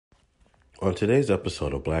On today's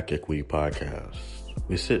episode of Black Equity Podcast,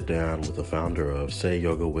 we sit down with the founder of Say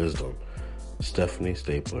Yoga Wisdom, Stephanie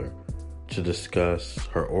Stapler, to discuss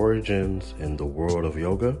her origins in the world of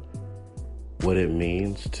yoga, what it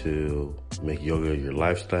means to make yoga your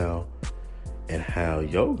lifestyle, and how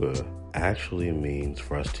yoga actually means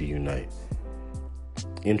for us to unite.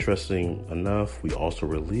 Interesting enough, we also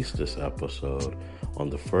released this episode on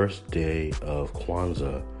the first day of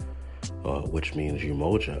Kwanzaa, which means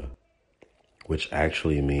Umoja, which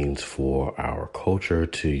actually means for our culture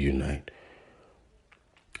to unite.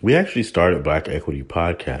 We actually started Black Equity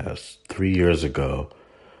Podcast 3 years ago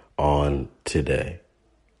on today.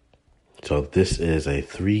 So this is a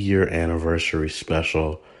 3-year anniversary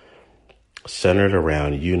special centered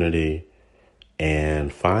around unity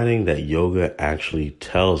and finding that yoga actually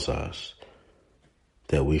tells us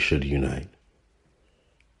that we should unite.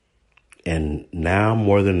 And now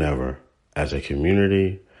more than ever, as a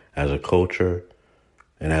community, as a culture,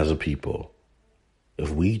 and as a people, if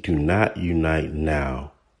we do not unite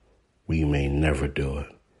now, we may never do it.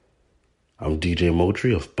 I'm DJ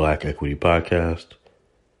Moultrie of Black Equity Podcast,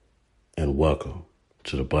 and welcome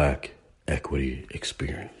to the Black Equity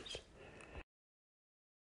Experience.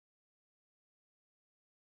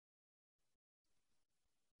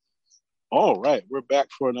 All right, we're back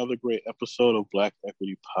for another great episode of Black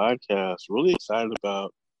Equity Podcast. Really excited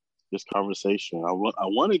about this conversation. I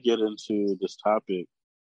want to get into this topic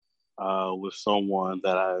with someone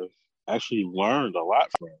that I've actually learned a lot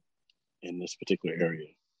from in this particular area.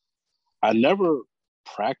 I never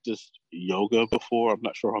practiced yoga before. I'm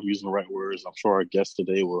not sure if I'm using the right words. I'm sure our guest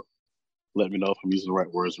today will let me know if I'm using the right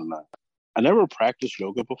words or not. I never practiced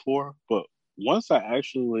yoga before, but once I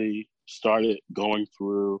actually started going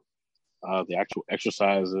through the actual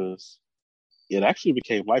exercises, it actually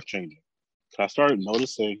became life-changing. I started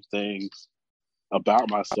noticing things about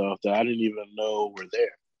myself that I didn't even know were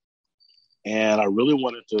there. And I really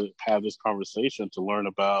wanted to have this conversation to learn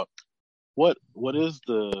about what is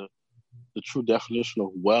the true definition of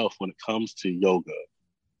wealth when it comes to yoga,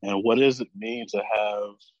 and what does it mean to have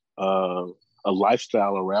a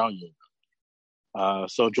lifestyle around yoga.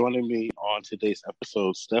 So joining me on today's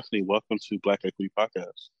episode, Stephanie, welcome to Black Equity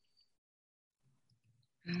Podcast.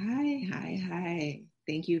 Hi.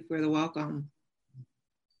 Thank you for the welcome.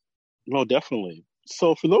 No, definitely.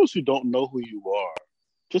 So for those who don't know who you are,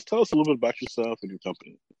 just tell us a little bit about yourself and your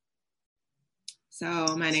company.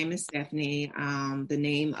 So my name is Stephanie. The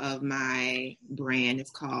name of my brand is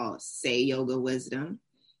called Say Yoga Wisdom,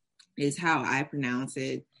 is how I pronounce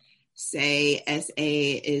it. Say,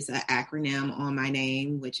 S-A, is an acronym on my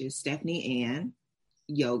name, which is Stephanie Ann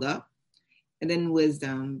Yoga. And then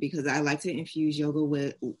wisdom, because I like to infuse yoga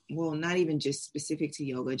with, well, not even just specific to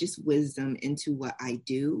yoga, just wisdom into what I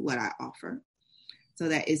do, what I offer. So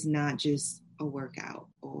that is not just a workout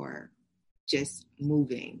or just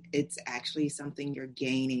moving. It's actually something you're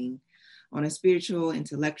gaining on a spiritual,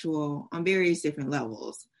 intellectual, on various different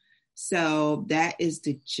levels. So that is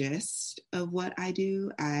the gist of what I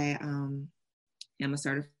do. I am a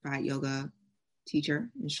certified yoga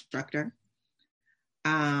teacher, instructor.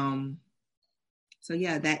 So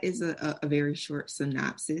yeah, that is a very short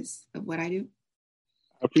synopsis of what I do.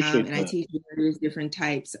 I appreciate that. I teach various different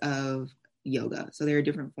types of yoga. So there are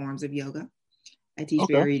different forms of yoga. I teach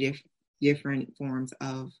very different forms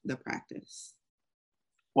of the practice.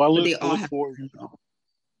 Well, I look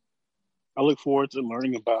forward to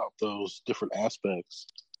learning about those different aspects.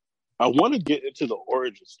 I want to get into the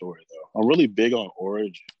origin story, though. I'm really big on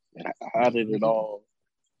origin and how did it all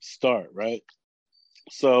start, right?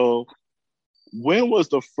 So when was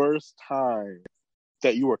the first time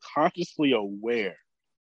that you were consciously aware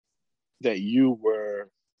that you were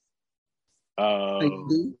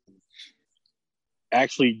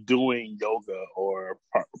actually doing yoga or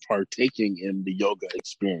partaking in the yoga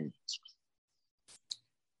experience?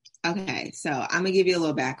 Okay, so I'm going to give you a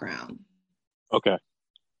little background. Okay.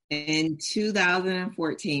 In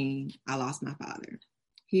 2014, I lost my father.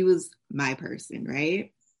 He was my person,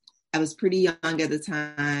 right? I was pretty young at the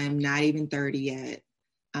time, not even 30 yet.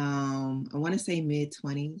 I want to say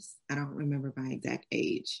mid-20s. I don't remember my exact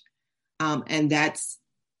age. And that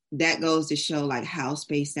goes to show like how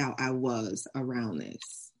spaced out I was around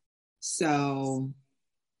this. So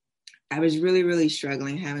I was really, really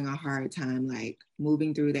struggling, having a hard time, like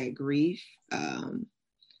moving through that grief,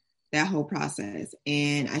 that whole process.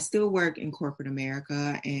 And I still work in corporate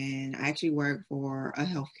America, and I actually work for a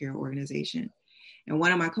healthcare organization. And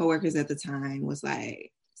one of my coworkers at the time was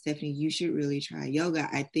like, Stephanie, you should really try yoga.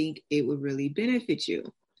 I think it would really benefit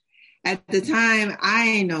you. At the time,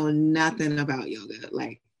 I know nothing about yoga,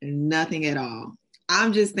 like nothing at all.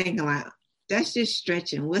 I'm just thinking like, that's just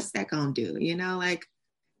stretching. What's that gonna do? You know, like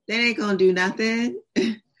that ain't gonna do nothing.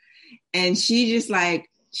 And she just like,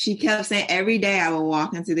 she kept saying every day I would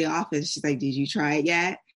walk into the office, she's like, did you try it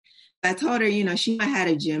yet? I told her, you know, she had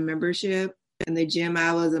a gym membership, and the gym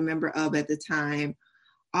I was a member of at the time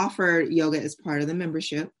offered yoga as part of the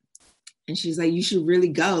membership. And she's like, you should really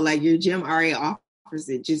go. Like, your gym already offers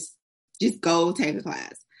it. Just go take a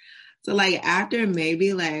class. So like after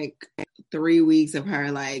maybe like 3 weeks of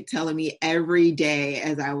her like telling me every day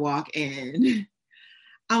as I walk in,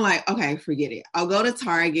 I'm like, okay, forget it. I'll go to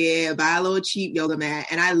Target, buy a little cheap yoga mat.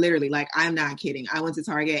 And I literally, like, I'm not kidding. I went to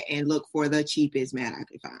Target and looked for the cheapest mat I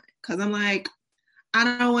could find. Cause I'm like,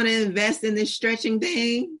 I don't want to invest in this stretching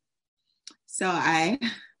thing. So I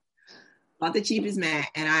bought the cheapest mat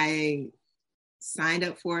and I signed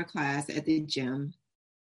up for a class at the gym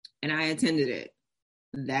and I attended it.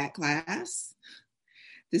 That class,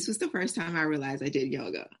 this was the first time I realized I did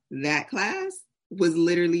yoga. That class was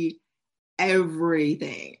literally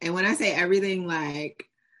everything. And when I say everything, like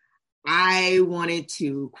I wanted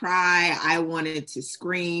to cry, I wanted to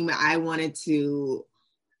scream, I wanted to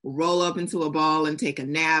roll up into a ball and take a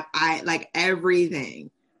nap. I like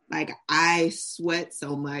everything. Like I sweat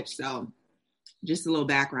so much. So just a little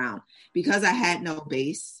background, because I had no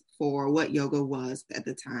base for what yoga was at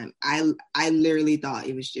the time. I literally thought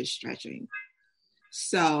it was just stretching.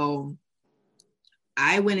 So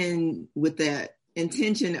I went in with the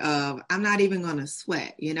intention of, I'm not even going to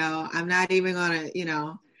sweat, you know, I'm not even going to, you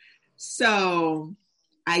know. So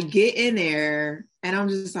I get in there and I'm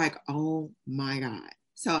just like, oh my God.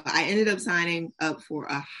 So I ended up signing up for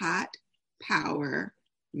a hot power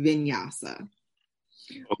vinyasa.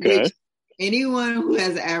 Okay. Which anyone who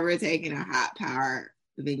has ever taken a hot power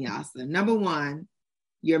vinyasa, number one,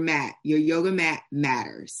 your mat, your yoga mat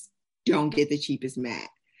matters. Don't get the cheapest mat.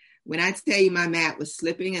 When I tell you my mat was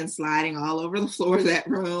slipping and sliding all over the floor of that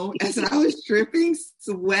room as I was dripping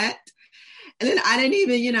sweat. And then I didn't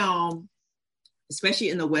even, you know, especially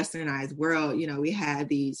in the westernized world, you know, we had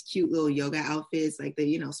these cute little yoga outfits, like the,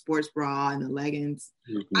 you know, sports bra and the leggings.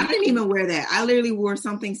 Mm-hmm. I didn't even wear that. I literally wore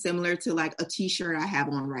something similar to like a t-shirt I have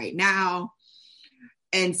on right now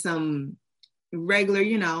and some regular,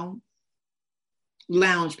 you know,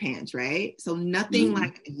 lounge pants, right? So nothing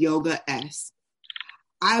like yoga-esque.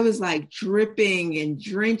 I was like dripping and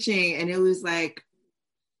drenching, and it was like,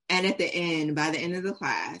 and at the end, by the end of the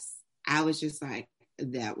class, I was just like,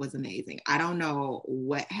 that was amazing. I don't know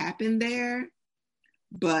what happened there,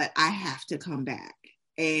 but I have to come back.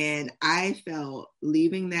 And I felt,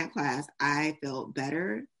 leaving that class, I felt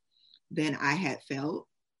better than I had felt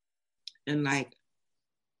in like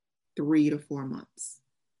 3 to 4 months.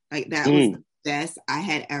 Like that was the best I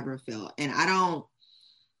had ever felt. And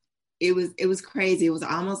it was crazy. It was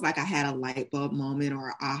almost like I had a light bulb moment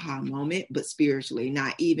or aha moment, but spiritually,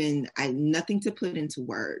 nothing to put into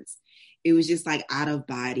words. It was just like out of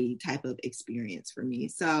body type of experience for me.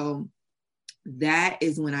 So that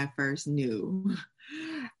is when I first knew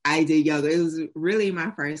I did yoga. It was really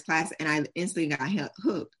my first class, and I instantly got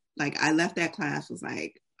hooked. Like I left that class, was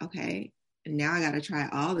like, okay, now I got to try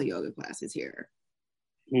all the yoga classes here.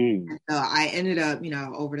 So I ended up, you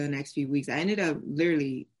know, over the next few weeks, I ended up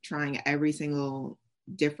literally trying every single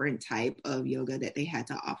different type of yoga that they had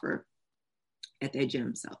to offer at their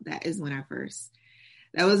gym. So that is when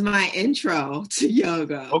that was my intro to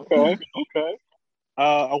yoga. Okay.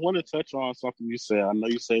 I want to touch on something you said. I know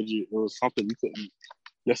you said it was something you couldn't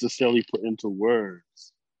necessarily put into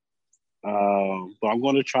words. But I'm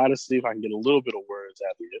going to try to see if I can get a little bit of words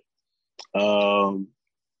out of it.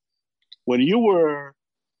 When you were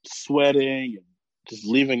sweating and just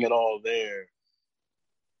leaving it all there,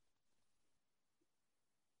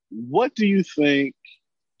 what do you think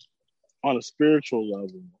on a spiritual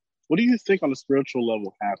level? What do you think on a spiritual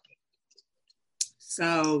level happened?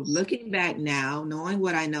 So looking back now, knowing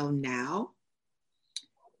what I know now,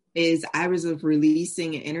 is I was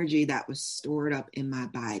releasing an energy that was stored up in my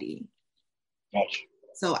body. Gotcha.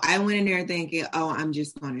 So I went in there thinking, oh, I'm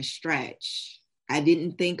just going to stretch. I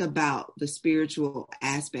didn't think about the spiritual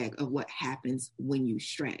aspect of what happens when you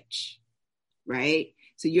stretch, right?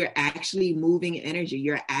 So you're actually moving energy.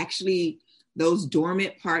 You're actually, those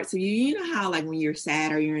dormant parts of you, you know how like when you're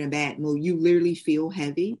sad or you're in a bad mood, you literally feel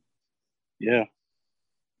heavy? Yeah.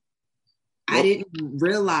 I didn't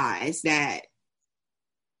realize that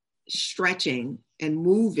stretching and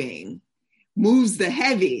moving moves the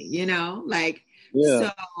heavy, you know, like,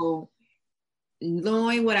 yeah. So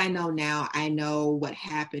knowing what I know now, I know what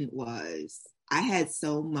happened was I had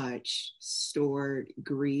so much stored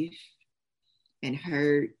grief and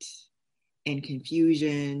hurt and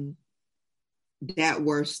confusion that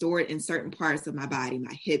were stored in certain parts of my body,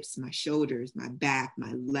 my hips, my shoulders, my back,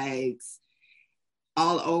 my legs,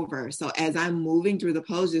 all over. So as I'm moving through the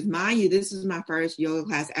poses, mind you, this is my first yoga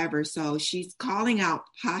class ever. So she's calling out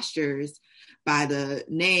postures by the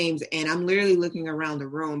names, and I'm literally looking around the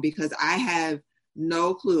room because I have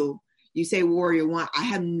no clue. You say warrior one, I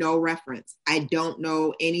have no reference. I don't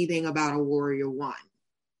know anything about a warrior one.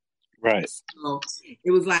 Right. So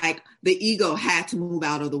it was like the ego had to move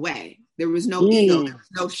out of the way. There was no ego. There was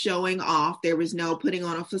no showing off. There was no putting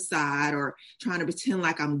on a facade or trying to pretend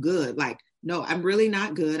like I'm good. Like, no, I'm really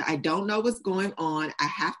not good. I don't know what's going on. I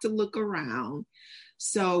have to look around.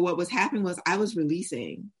 So what was happening was I was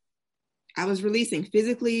releasing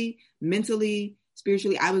physically, mentally,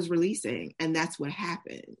 spiritually. I was releasing, and that's what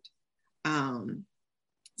happened.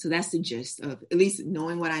 So that's the gist of at least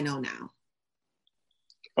knowing what I know now.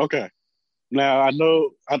 Okay. Now I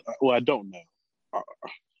know. I don't know.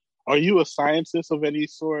 Are you a scientist of any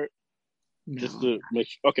sort? No. Just to make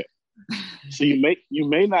sure. Okay. So you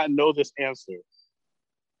may not know this answer,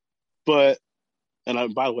 but by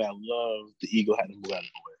the way, I love the ego had to move out of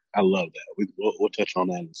the way. I love that. We'll touch on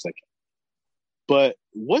that in a second. But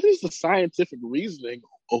what is the scientific reasoning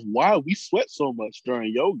of why we sweat so much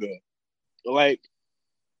during yoga? Like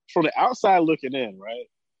from the outside looking in, right?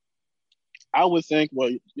 I would think, well,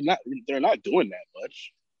 they're not doing that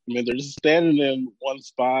much. I mean, they're just standing in one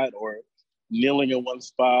spot or kneeling in one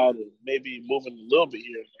spot and maybe moving a little bit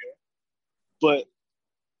here and there. But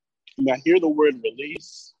when I hear the word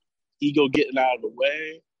release, ego getting out of the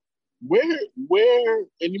way, where,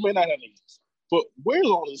 and you may not have an answer, but where's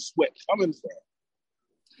all this sweat coming from?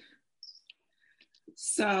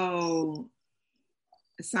 So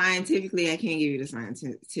scientifically, I can't give you the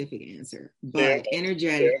scientific answer, but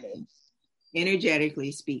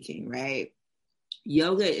energetically speaking, right?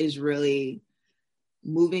 Yoga is really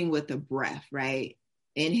moving with the breath, right?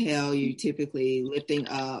 Inhale, you typically lifting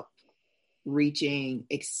up, reaching,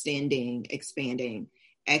 extending, expanding.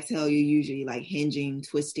 Exhale, you usually like hinging,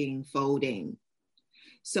 twisting, folding.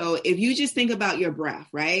 So if you just think about your breath,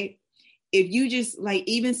 right? If you just like,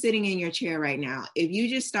 even sitting in your chair right now, if you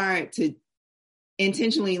just start to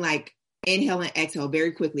intentionally like inhale and exhale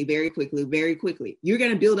very quickly, very quickly, very quickly, you're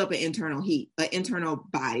going to build up an internal heat, an internal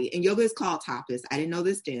body. And yoga is called tapas. I didn't know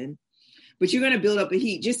this then, but you're going to build up a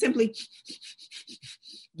heat. Just simply,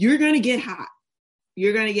 you're going to get hot.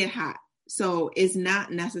 You're going to get hot. So it's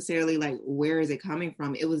not necessarily like, where is it coming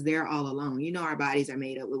from? It was there all along. You know, our bodies are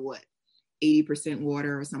made up with what? 80%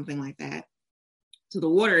 water or something like that. So the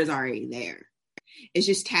water is already there. It's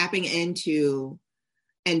just tapping into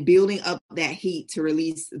and building up that heat to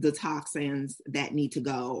release the toxins that need to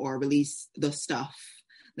go or release the stuff,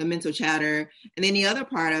 the mental chatter. And then the other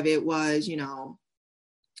part of it was, you know,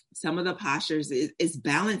 some of the postures is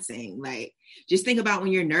balancing. Like, just think about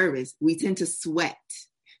when you're nervous, we tend to sweat.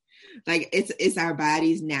 Like it's our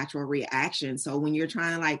body's natural reaction. So when you're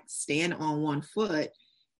trying to like stand on one foot,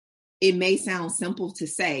 it may sound simple to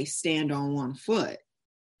say stand on one foot,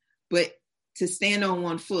 but to stand on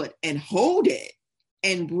one foot and hold it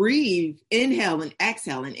and breathe, inhale and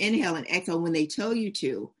exhale and inhale and exhale when they tell you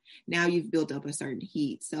to, now you've built up a certain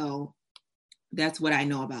heat. So that's what I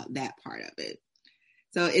know about that part of it.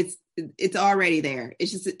 So it's already there.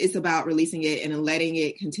 It's about releasing it and letting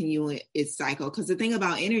it continue its cycle. Because the thing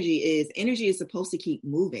about energy is supposed to keep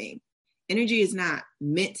moving. Energy is not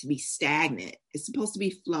meant to be stagnant. It's supposed to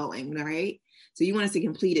be flowing, right? So you want us to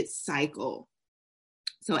complete its cycle.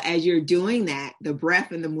 So as you're doing that, the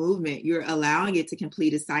breath and the movement, you're allowing it to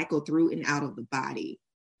complete a cycle through and out of the body.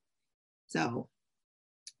 So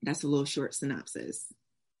that's a little short synopsis.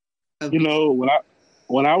 You know,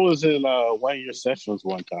 when I was in one of your sessions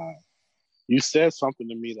one time, you said something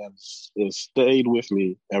to me that has stayed with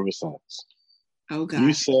me ever since. Oh God!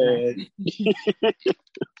 You said,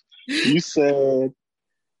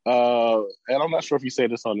 and I'm not sure if you say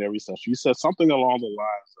this on every session. You said something along the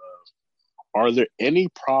lines of, "Are there any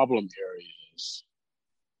problem areas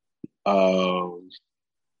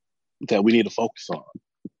that we need to focus on?"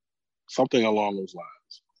 Something along those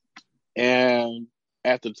lines. And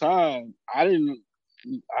at the time, I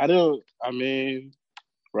mean,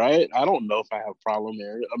 right? I don't know if I have problem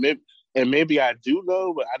areas. Maybe I do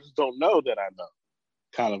know, but I just don't know that I know,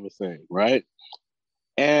 kind of a thing, right?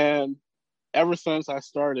 And ever since I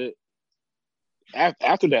started,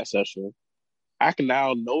 after that session, I can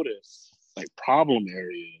now notice like problem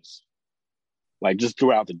areas, like just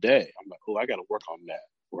throughout the day. I'm like, oh, I got to work on that,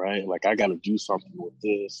 right? Like I got to do something with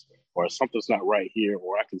this, or something's not right here,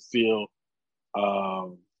 or I can feel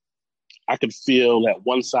that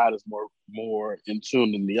one side is more in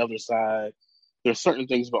tune than the other side. there's certain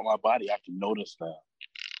things about my body I can notice now.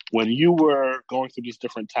 When you were going through these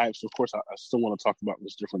different types, of course, I still want to talk about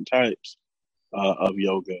those different types of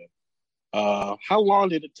yoga. How long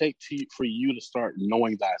did it take for you to start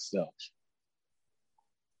knowing thyself?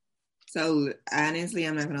 So honestly,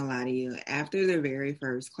 I'm not gonna lie to you. After the very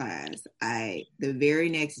first class, the very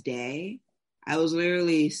next day, I was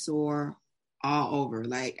literally sore all over.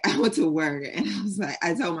 Like I went to work and I was like,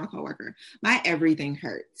 I told my coworker, my everything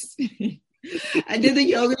hurts. I did the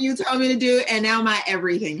yoga you told me to do, and now my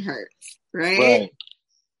everything hurts, right?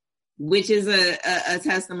 Which is a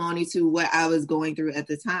testimony to what I was going through at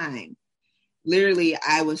the time. Literally,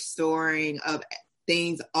 I was storing up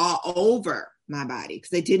things all over my body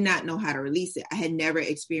because I did not know how to release it. I had never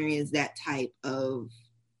experienced that type of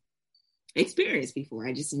experience before.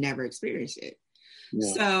 I just never experienced it.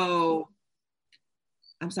 Yeah. So,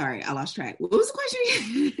 I'm sorry, I lost track. What was the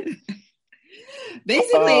question?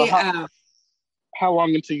 Basically, how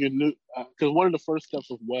long until you knew? Because one of the first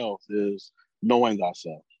steps of wealth is knowing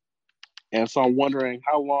thyself. And so I'm wondering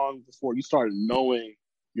how long before you started knowing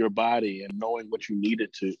your body and knowing what you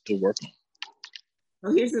needed to work on.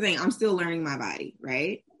 Well, here's the thing. I'm still learning my body,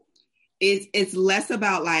 right? It's less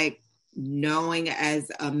about like knowing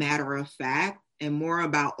as a matter of fact and more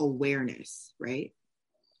about awareness, right?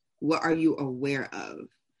 What are you aware of?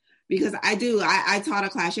 Because I taught a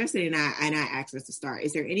class yesterday and I asked us to start.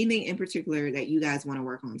 Is there anything in particular that you guys want to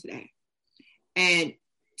work on today? And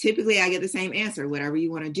typically I get the same answer, whatever you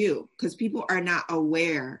want to do, because people are not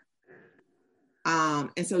aware.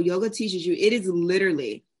 And so yoga teaches you, it is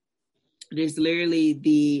literally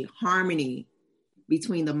the harmony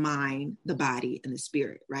between the mind, the body, and the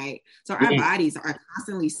spirit, right? So our bodies are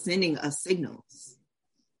constantly sending us signals,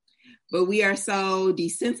 but we are so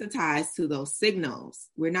desensitized to those signals.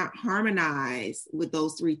 We're not harmonized with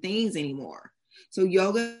those three things anymore. So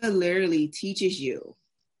yoga literally teaches you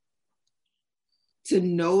to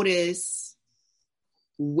notice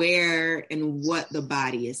where and what the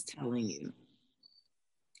body is telling you.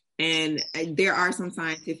 And there are some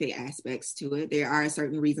scientific aspects to it. There are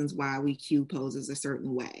certain reasons why we cue poses a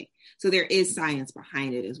certain way. So there is science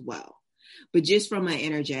behind it as well. But just from an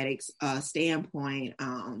energetics standpoint,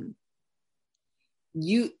 I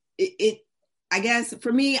guess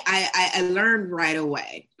for me, I learned right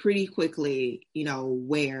away, pretty quickly,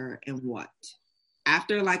 where and what.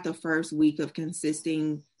 After like the first week of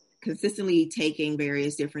consistently taking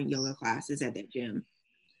various different yoga classes at that gym,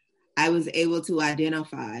 I was able to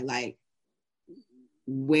identify like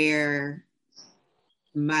where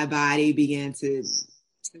my body began to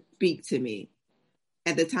speak to me.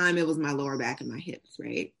 At the time, it was my lower back and my hips,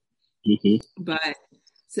 right? Mm-hmm. But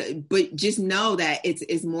just know that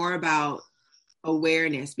it's more about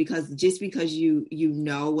awareness, because just because you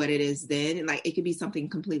know what it is then, like it could be something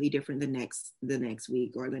completely different the next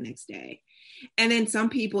week or the next day. And then some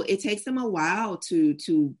people, it takes them a while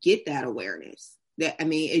to get that awareness.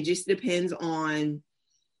 It just depends on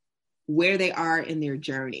where they are in their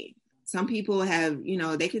journey. Some people have,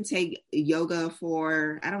 they can take yoga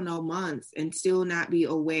for, months and still not be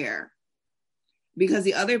aware. Because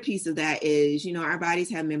the other piece of that is, our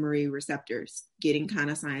bodies have memory receptors, getting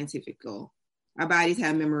kind of scientifical. Our bodies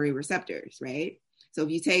have memory receptors, right? So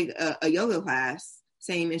if you take a yoga class,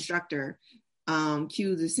 same instructor,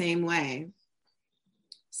 cue the same way,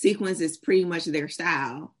 sequence is pretty much their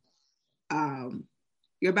style.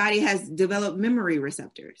 Your body has developed memory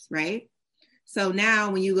receptors, right? So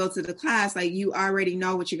now when you go to the class, like you already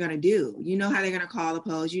know what you're going to do. You know how they're going to call the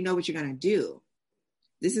pose. You know what you're going to do.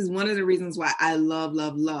 This is one of the reasons why I love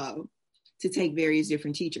to take various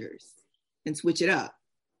different teachers and switch it up.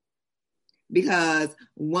 Because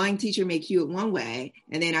one teacher may cue it one way,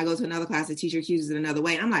 and then I go to another class, the teacher cues it another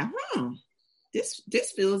way. And I'm like,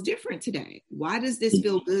 this feels different today. Why does this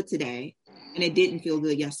feel good today? And it didn't feel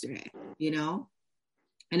good yesterday, And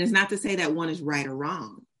it's not to say that one is right or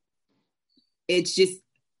wrong. It's just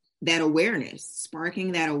that awareness,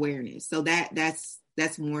 sparking that awareness. So that's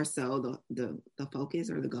more so the focus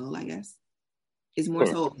or the goal, I guess. Is more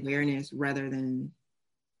so awareness rather than,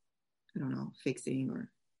 fixing or.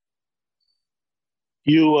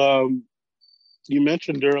 You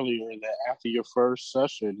mentioned earlier that after your first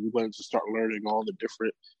session, you wanted to start learning all the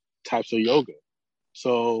different types of yoga.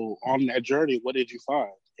 So on that journey, what did you find?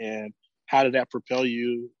 And how did that propel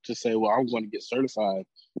you to say, well, I'm going to get certified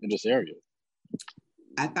in this area?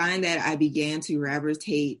 I find that I began to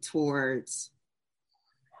gravitate towards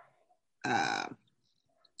a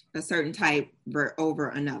certain type over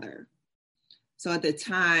another. So at the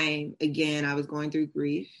time, again, I was going through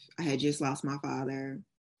grief. I had just lost my father,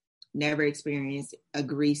 never experienced a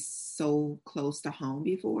grief so close to home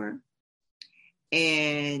before.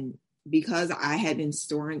 And because I had been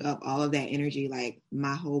storing up all of that energy, like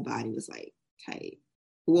my whole body was like tight.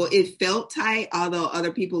 Well, it felt tight, although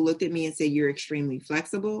other people looked at me and said, you're extremely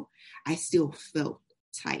flexible. I still felt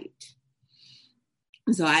tight.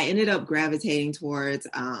 So I ended up gravitating towards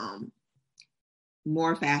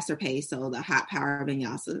more faster pace. So the hot power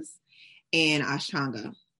vinyasas and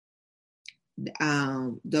Ashtanga.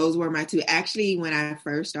 Those were my two. Actually, when I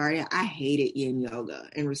first started, I hated yin yoga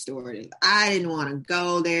and restorative. I didn't want to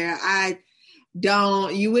go there.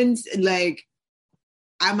 You wouldn't like,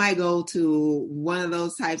 I might go to one of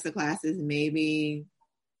those types of classes maybe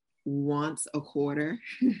once a quarter.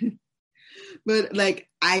 But like,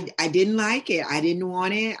 I didn't like it. I didn't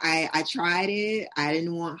want it. I tried it. I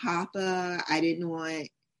didn't want hatha. I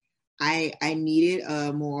needed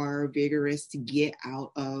a more vigorous to get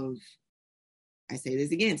out of, I say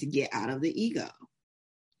this again, to get out of the ego.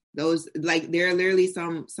 Those, like, there are literally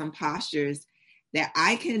some postures that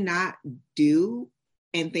I cannot do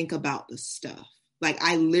and think about the stuff. Like,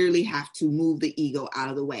 I literally have to move the ego out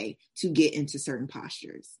of the way to get into certain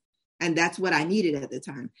postures. And that's what I needed at the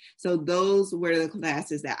time. So those were the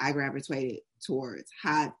classes that I gravitated towards,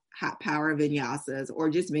 hot power vinyasas, or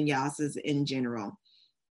just vinyasas in general,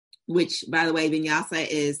 which, by the way, vinyasa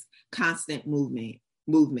is constant movement.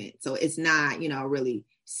 So it's not, really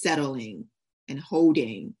settling and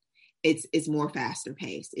holding. It's more faster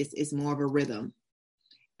paced. It's more of a rhythm.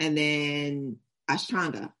 And then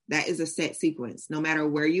Ashtanga, that is a set sequence. No matter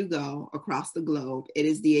where you go across the globe, it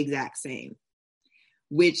is the exact same,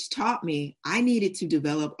 which taught me I needed to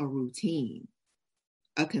develop a routine,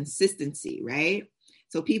 a consistency, right?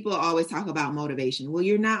 So people always talk about motivation. Well,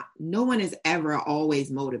 no one is ever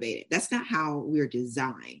always motivated. That's not how we're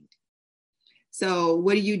designed. So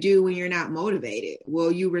what do you do when you're not motivated?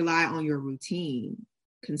 Well, you rely on your routine,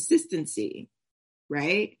 consistency,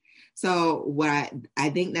 right? So I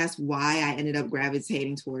think that's why I ended up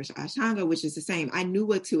gravitating towards Ashtanga, which is the same. I knew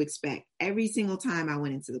what to expect every single time I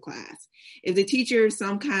went into the class. If the teacher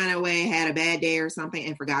some kind of way had a bad day or something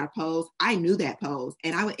and forgot a pose, I knew that pose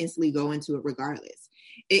and I would instantly go into it regardless.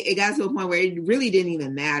 It got to a point where it really didn't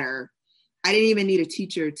even matter. I didn't even need a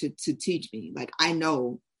teacher to teach me. Like, I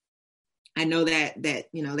know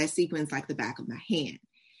that sequence like the back of my hand.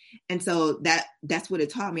 And so that's what it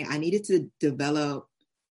taught me. I needed to develop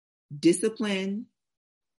discipline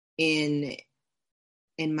in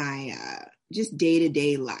my just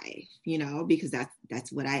day-to-day life, because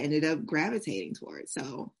that's what I ended up gravitating towards.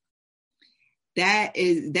 So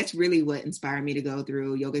that's really what inspired me to go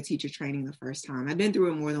through yoga teacher training the first time. I've been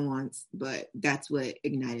through it more than once, but that's what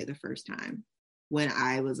ignited the first time, when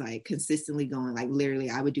I was like consistently going, like literally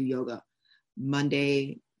I would do yoga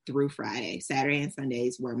Monday through Friday. Saturday and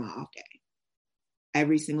Sundays were my off day.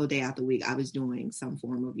 Every single day out the week, I was doing some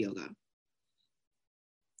form of yoga.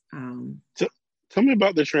 Tell me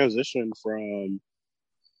about the transition from,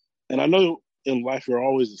 and I know in life you're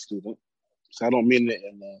always a student, so I don't mean it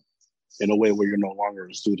in a way where you're no longer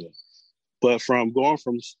a student, but from going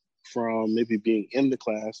from maybe being in the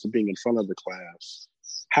class to being in front of the class,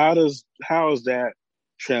 how has that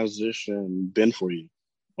transition been for you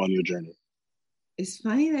on your journey? It's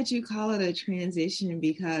funny that you call it a transition,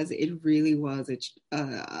 because it really was a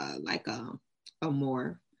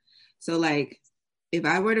morph. So like, if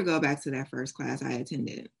I were to go back to that first class I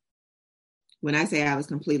attended, when I say I was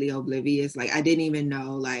completely oblivious, like I didn't even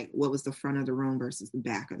know like what was the front of the room versus the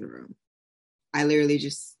back of the room. I literally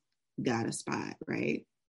just got a spot, right?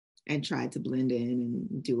 And tried to blend in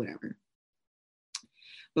and do whatever.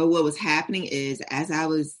 But what was happening is, as I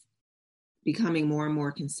was becoming more and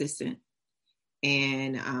more consistent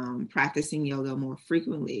and practicing yoga more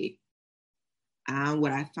frequently,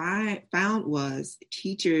 what I found was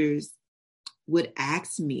teachers would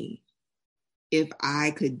ask me if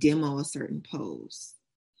I could demo a certain pose.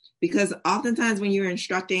 Because oftentimes when you're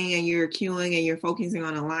instructing and you're cueing and you're focusing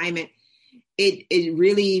on alignment, it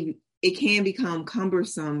can become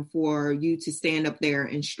cumbersome for you to stand up there,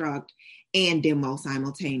 instruct, and demo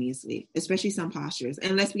simultaneously, especially some postures.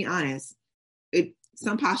 And let's be honest,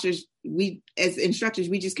 some postures we as instructors,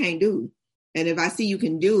 we just can't do. And if I see you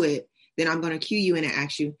can do it, then I'm going to cue you in and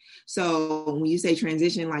ask you. So when you say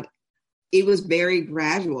transition, like it was very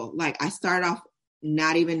gradual. Like I started off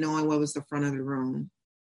not even knowing what was the front of the room,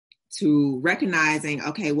 to recognizing,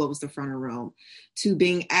 okay, what was the front of the room, to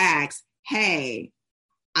being asked, hey,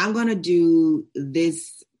 I'm going to do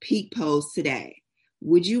this peak pose today.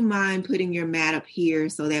 Would you mind putting your mat up here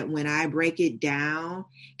so that when I break it down,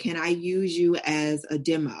 can I use you as a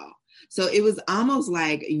demo? So it was almost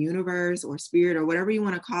like a universe or spirit or whatever you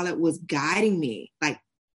want to call it was guiding me, like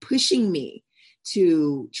pushing me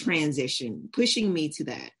to transition, pushing me to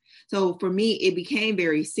that. So for me, it became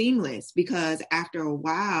very seamless because after a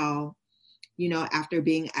while, after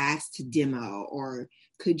being asked to demo, or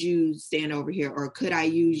could you stand over here, or could I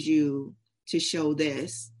use you to show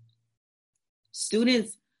this?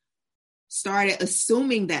 Students started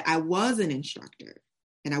assuming that I was an instructor,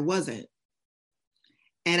 and I wasn't.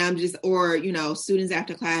 And I'm just, or, students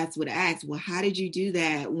after class would ask, well, how did you do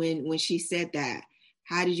that when she said that?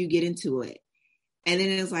 How did you get into it? And then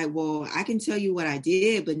it's like, well, I can tell you what I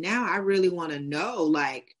did, but now I really want to know,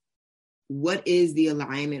 like, what is the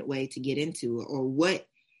alignment way to get into it, or what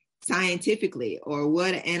scientifically or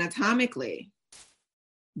what anatomically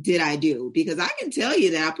did I do? Because I can tell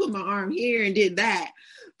you that I put my arm here and did that,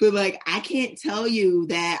 but like, I can't tell you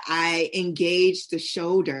that I engaged the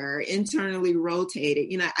shoulder, internally rotated.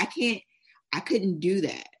 I couldn't do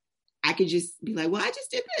that. I could just be like, well, I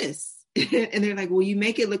just did this. And they're like, well, you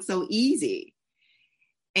make it look so easy.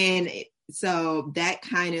 And so that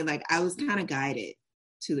kind of like, I was kind of guided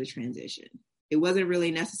to the transition. It wasn't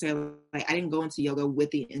really necessarily like, I didn't go into yoga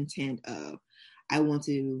with the intent of, I want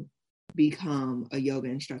to become a yoga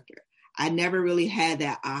instructor. I never really had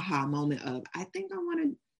that aha moment of, I think I want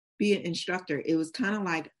to be an instructor. It was kind of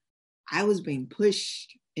like I was being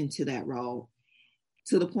pushed into that role,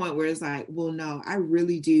 to the point where it's like, well, no, I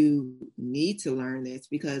really do need to learn this,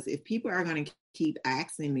 because if people are going to keep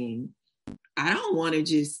asking me, I don't want to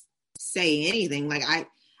just say anything. Like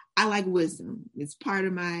I like wisdom. It's part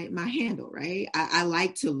of my handle, right? I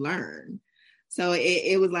like to learn. So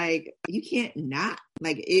it was like, you can't not,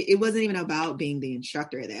 like, it wasn't even about being the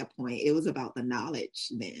instructor at that point. It was about the knowledge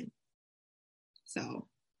then. So,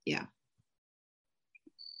 yeah.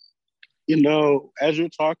 As you're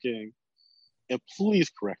talking, and please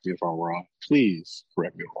correct me if I'm wrong. Please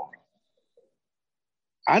correct me if I'm wrong.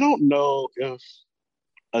 I don't know if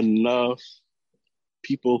enough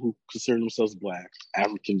people who consider themselves Black,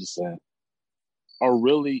 African descent, are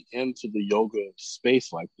really into the yoga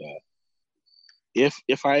space like that.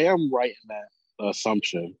 If I am right in that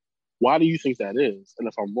assumption, why do you think that is? And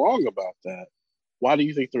if I'm wrong about that, why do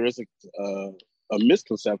you think there is a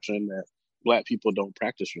misconception that Black people don't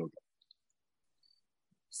practice yoga?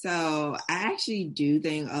 So I actually do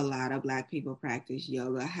think a lot of Black people practice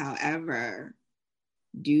yoga. However,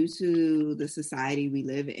 due to the society we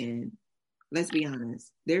live in, let's be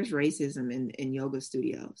honest, there's racism in yoga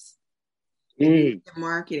studios.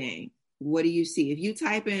 Marketing, what do you see? If you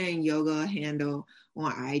type in yoga handle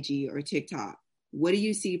on IG or TikTok, what do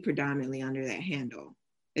you see predominantly under that handle?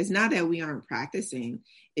 It's not that we aren't practicing.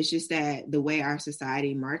 It's just that the way our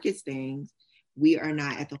society markets things, we are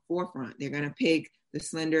not at the forefront. They're going to pick the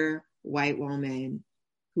slender white woman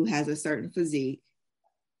who has a certain physique,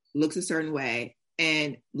 looks a certain way,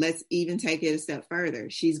 and let's even take it a step further.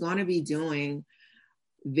 She's going to be doing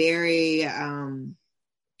very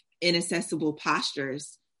inaccessible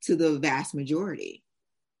postures to the vast majority.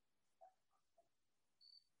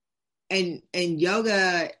 And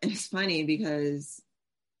yoga, it's funny because,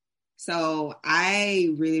 so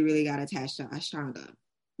I really, really got attached to Ashtanga,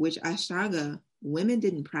 which Ashtanga women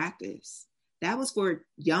didn't practice. That was for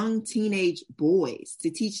young teenage boys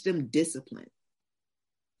to teach them discipline.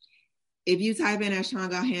 If you type in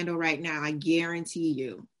Ashtanga handle right now, I guarantee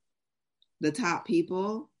you the top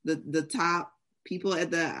people, the top people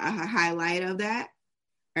at the highlight of that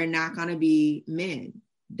are not going to be men.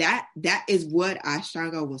 That is what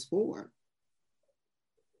Ashtanga was for.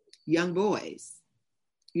 Young boys.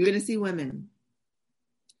 You're going to see women.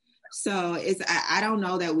 So I don't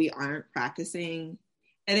know that we aren't practicing.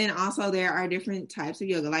 And then also there are different types of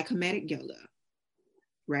yoga, like Kemetic yoga,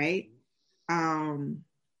 right?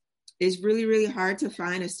 It's really, really hard to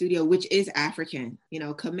find a studio, which is African,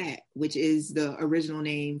 Kemet, which is the original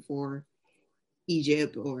name for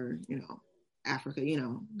Egypt or, Africa,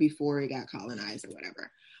 before it got colonized or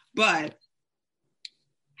whatever. But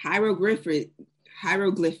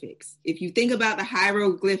hieroglyphics, if you think about the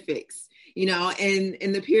hieroglyphics,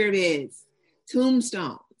 in the pyramids,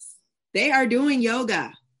 tombstones, they are doing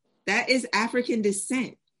yoga. That is African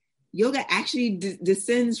descent. Yoga actually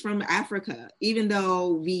descends from Africa, even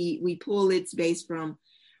though we pull its base from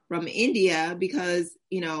India, because,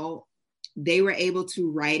 they were able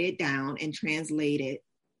to write it down and translate it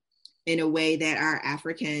in a way that our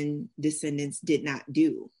African descendants did not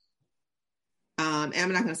do. And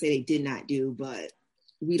I'm not going to say they did not do, but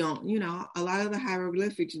we don't, a lot of the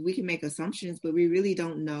hieroglyphics, we can make assumptions, but we really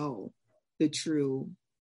don't know the true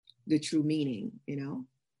meaning,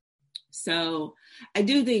 So I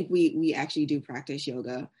do think we actually do practice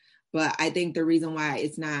yoga, but I think the reason why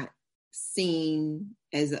it's not seen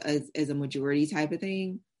as a majority type of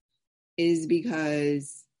thing is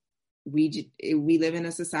because we live in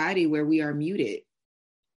a society where we are muted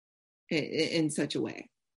in such a way,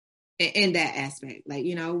 in that aspect. Like,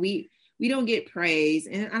 you know, we don't get praise,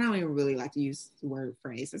 and I don't even really like to use the word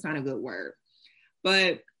praise. It's not a good word,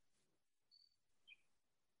 but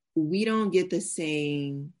we don't get the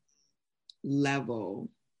same level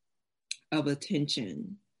of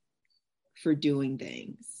attention for doing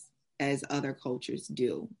things as other cultures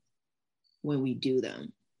do when we do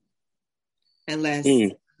them, unless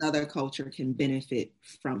another culture can benefit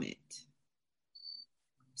from it.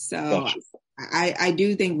 So gotcha. I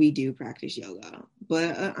do think we do practice yoga,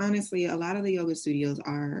 but honestly, a lot of the yoga studios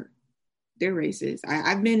they're racist.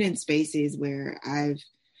 I've been in spaces where I've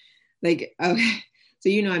like, okay, so,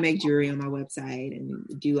 you know, I make jewelry on my website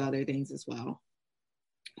and do other things as well.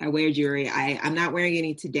 I wear jewelry. I'm not wearing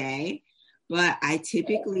any today, but I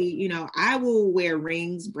typically, you know, I will wear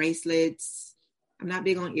rings, bracelets. I'm not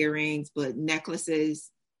big on earrings, but necklaces.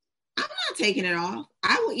 I'm not taking it off.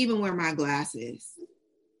 I will even wear my glasses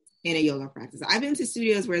in a yoga practice. I've been to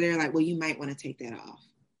studios where they're like, well, you might want to take that off.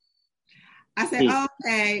 I said,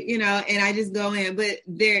 okay, you know, and I just go in, but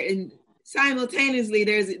simultaneously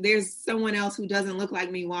there's someone else who doesn't look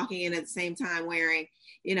like me walking in at the same time wearing,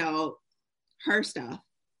 you know, her stuff.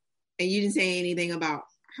 And you didn't say anything about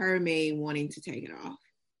her may wanting to take it off.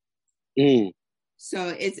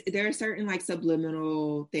 So there are certain like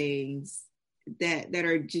subliminal things that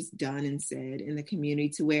are just done and said in the community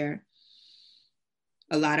to where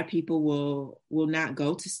a lot of people will not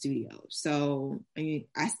go to studios. So I mean,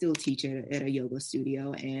 I still teach at a yoga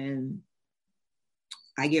studio, and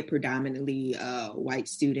I get predominantly white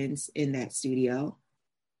students in that studio.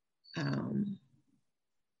 And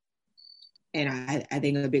I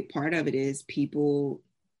think a big part of it is people,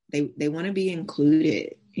 they want to be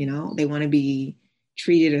included, you know, they want to be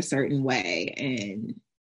treated a certain way, and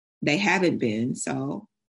they haven't been. So,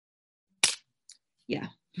 yeah.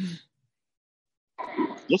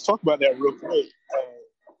 Let's talk about that real quick.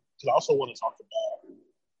 Because I also want to talk about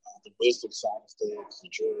the wisdom side of things, the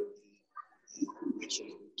jewelry, and make sure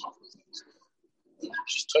we talk about things.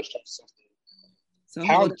 Just touched on something. So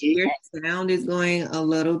your sound is going a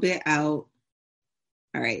little bit out.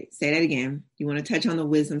 All right, say that again. You want to touch on the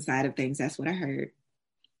wisdom side of things. That's what I heard.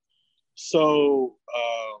 So,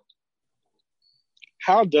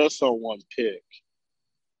 how does someone pick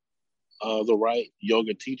the right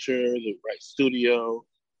yoga teacher, the right studio?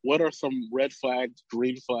 What are some red flags,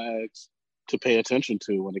 green flags to pay attention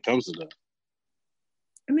to when it comes to that?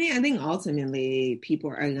 I mean, I think ultimately people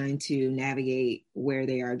are going to navigate where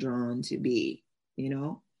they are drawn to be, you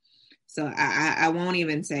know? So I won't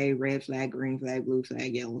even say red flag, green flag, blue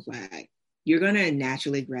flag, yellow flag. You're going to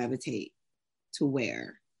naturally gravitate to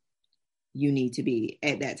where you need to be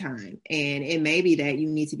at that time. And it may be that you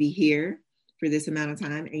need to be here for this amount of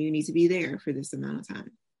time and you need to be there for this amount of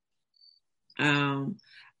time.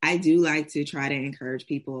 I do like to try to encourage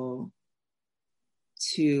people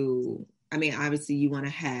to, I mean, obviously you want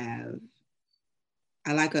to have,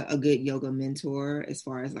 I like a good yoga mentor as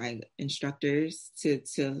far as like instructors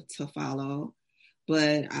to follow.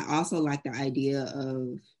 But I also like the idea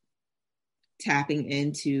of tapping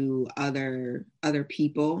into other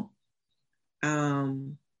people,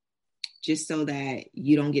 just so that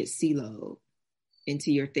you don't get siloed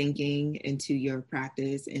into your thinking, into your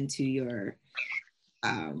practice, into your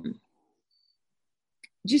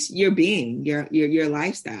just your being, your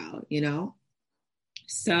lifestyle, you know?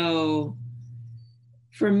 So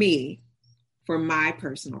for me, for my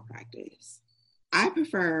personal practice, I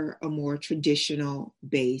prefer a more traditional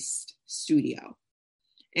based studio.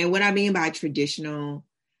 And what I mean by traditional,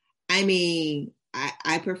 I mean,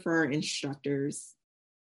 I prefer instructors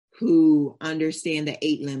who understand the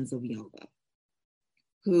 8 limbs of yoga,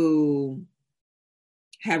 who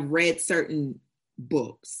have read certain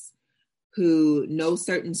books, who know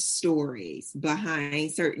certain stories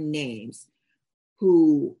behind certain names,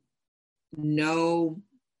 who know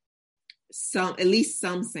at least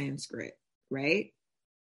some Sanskrit, right?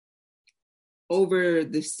 Over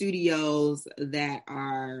the studios that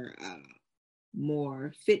are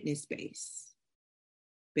more fitness based,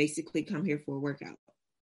 basically come here for a workout.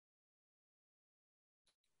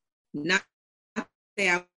 Not say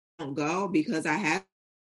I won't go because I have,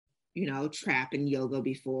 you know, trap and yoga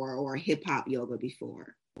before or hip hop yoga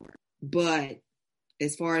before. But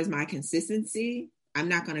as far as my consistency, I'm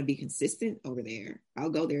not going to be consistent over there. I'll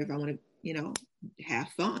go there if I want to, you know, have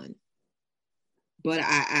fun. But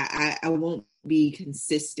I won't be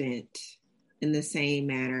consistent in the same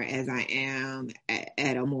manner as I am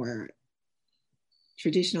at a more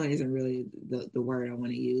traditional isn't really the word I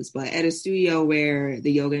want to use, but at a studio where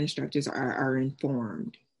the yoga instructors are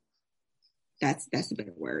informed. That's the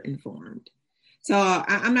better word, informed. So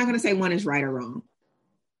I'm not going to say one is right or wrong.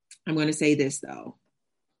 I'm going to say this though.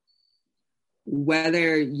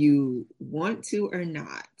 Whether you want to or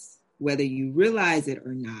not, whether you realize it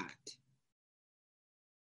or not,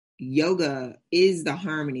 yoga is the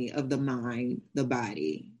harmony of the mind, the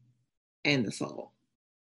body, and the soul.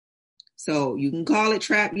 So you can call it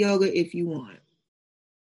trap yoga if you want,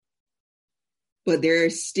 but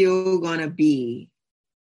there's still going to be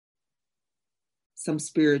some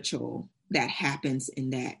spiritual that happens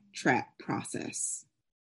in that trap process.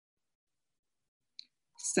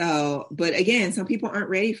 So, but again, some people aren't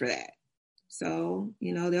ready for that. So,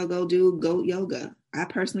 they'll go do goat yoga. I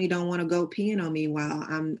personally don't want a goat peeing on me while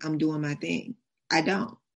I'm doing my thing. I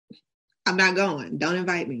don't. I'm not going. Don't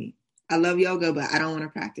invite me. I love yoga, but I don't want to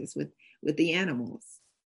practice with the animals.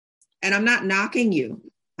 And I'm not knocking you.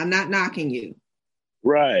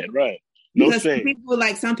 Right. No because shame.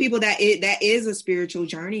 some people that is a spiritual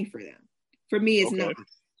journey for them. For me, it's not.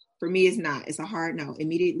 For me, it's not. It's a hard no.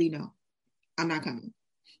 Immediately no. I'm not coming.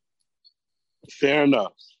 Fair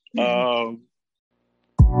enough. I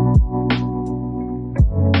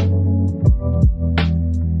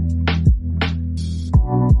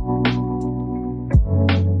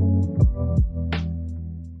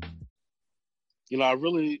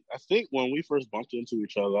think when we first bumped into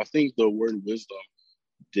each other, I think the word wisdom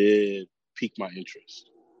did pique my interest,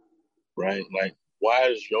 right? Like, why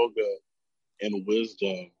is yoga and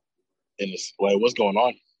wisdom in this? Like, what's going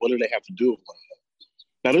on? What do they have to do with one another?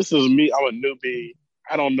 Now, this is me. I'm a newbie.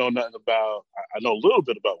 I don't know nothing about. I know a little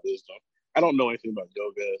bit about wisdom. I don't know anything about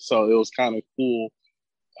yoga, so it was kind of cool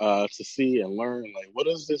to see and learn. Like, what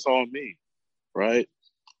does this all mean, right?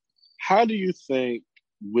 How do you think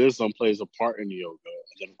wisdom plays a part in yoga?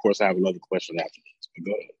 And then, of course, I have another question after this. But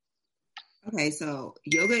go ahead. Okay, so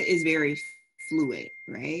yoga is very fluid,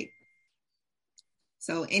 right?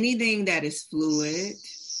 So anything that is fluid,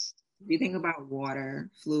 if you think about water,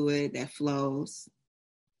 fluid that flows,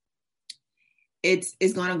 it's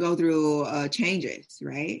going to go through changes,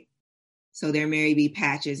 right? So there may be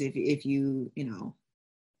patches if you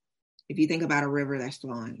think about a river that's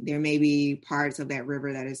flowing, there may be parts of that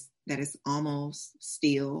river that is almost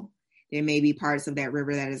still. There may be parts of that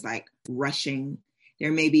river that is like rushing.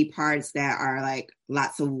 There may be parts that are like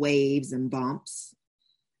lots of waves and bumps.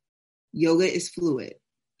 Yoga is fluid.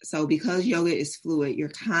 So because yoga is fluid, you're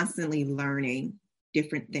constantly learning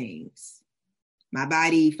different things. My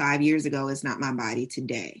body 5 years ago is not my body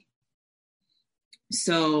today.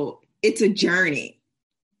 So it's a journey.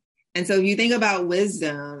 And so if you think about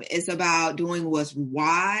wisdom, it's about doing what's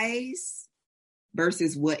wise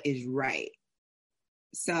versus what is right.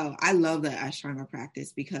 So I love the Ashtanga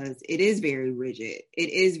practice because it is very rigid. It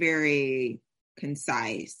is very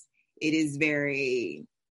concise. It is very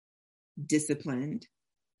disciplined.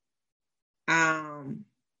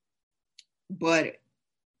 But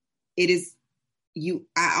it is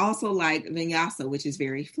I also like vinyasa, which is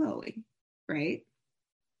very flowy, right?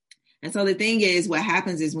 And so the thing is, what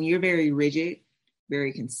happens is when you're very rigid,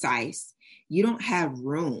 very concise, you don't have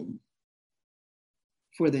room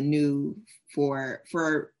for the new, for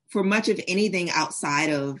much of anything outside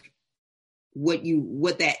of what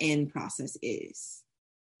that end process is.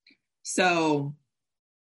 So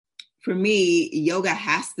for me, yoga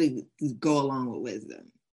has to go along with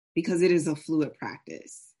wisdom because it is a fluid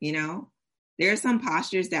practice. There are some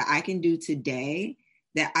postures that I can do today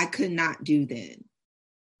that I could not do then.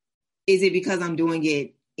 Is it because I'm doing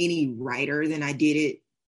it any righter than I did it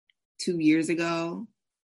 2 years ago?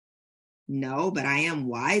 No, but I am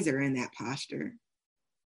wiser in that posture.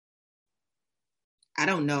 I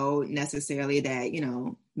don't know necessarily that,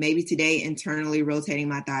 maybe today internally rotating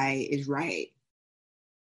my thigh is right.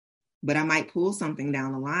 But I might pull something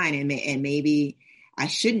down the line and maybe I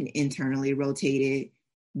shouldn't internally rotate it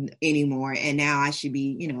anymore. And now I should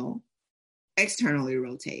be, externally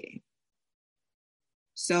rotating.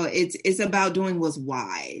 So it's about doing what's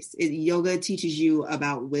wise. Yoga teaches you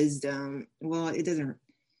about wisdom. Well, it doesn't.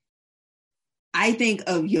 I think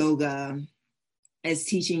of yoga as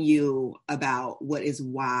teaching you about what is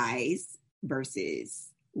wise versus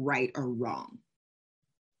right or wrong.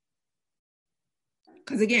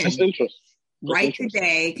 Because again, right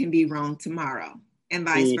today can be wrong tomorrow and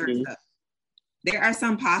vice versa. There are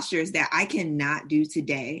some postures that I cannot do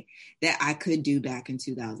today that I could do back in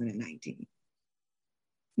 2019.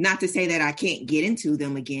 Not to say that I can't get into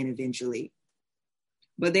them again eventually,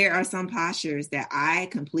 but there are some postures that I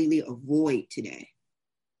completely avoid today.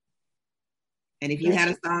 And if you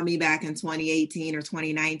had saw me back in 2018 or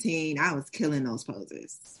 2019, I was killing those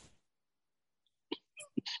poses.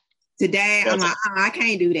 Today, I'm like, I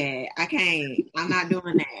can't do that. I'm not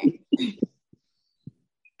doing that.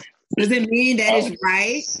 Does it mean that it's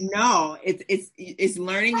right? No, it's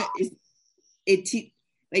learning.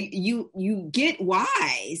 Like you get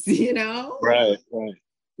wise, you know? Right.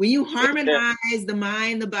 When you harmonize the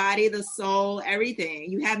mind, the body, the soul,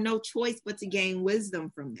 everything, you have no choice but to gain wisdom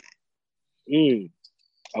from that. I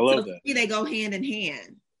love that. They go hand in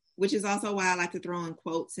hand, which is also why I like to throw in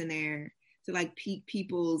quotes in there to like pique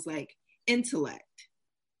people's like intellect.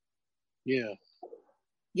 Yeah.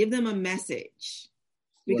 Give them a message.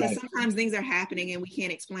 Because sometimes things are happening and we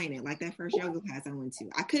can't explain it. Like that first yoga class I went to.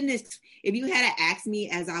 I couldn't, if you had to ask me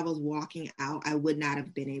as I was walking out, I would not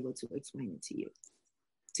have been able to explain it to you.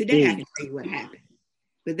 Today I can tell you what happened.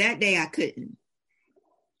 But that day I couldn't.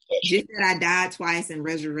 Just that I died twice and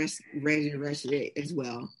resurrected as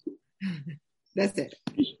well. That's it.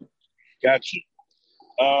 Got you.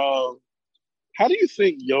 How do you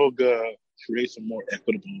think yoga creates a more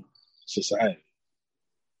equitable society?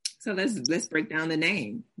 So let's break down the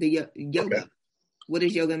name. The yoga. Okay. What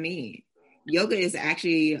does yoga mean? Yoga is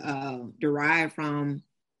actually derived from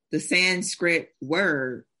the Sanskrit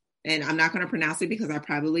word, and I'm not going to pronounce it because I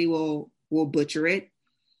probably will butcher it.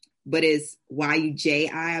 But it's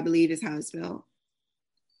Yuji, I believe is how it's spelled,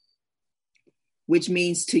 which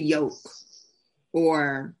means to yoke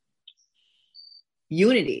or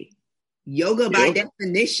unity. Yoga by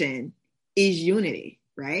definition is unity,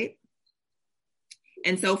 right?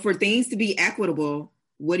 And so for things to be equitable,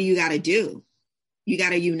 what do you got to do? You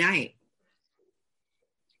got to unite.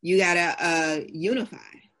 You got to unify.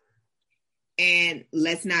 And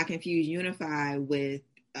let's not confuse unify with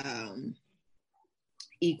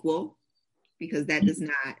equal, because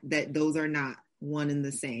those are not one and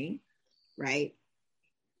the same, right?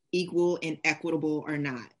 Equal and equitable are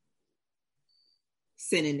not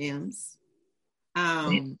synonyms.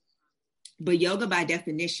 But yoga by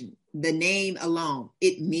definition, the name alone,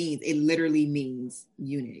 it literally means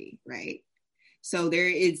unity, right? So there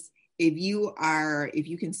is, if you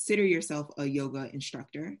consider yourself a yoga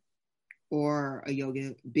instructor or a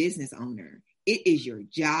yoga business owner, it is your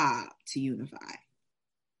job to unify.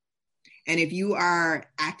 And if you are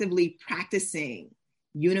actively practicing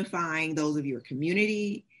unifying those of your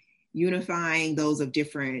community, unifying those of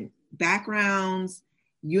different backgrounds,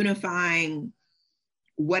 unifying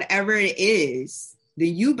whatever it is,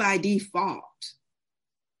 then you by default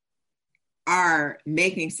are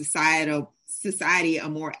making society a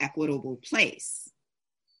more equitable place,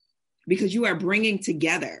 because you are bringing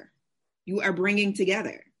together.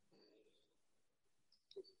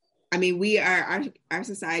 I mean, our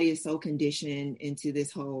society is so conditioned into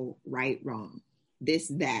this whole right, wrong, this,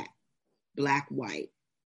 that, black, white.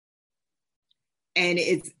 And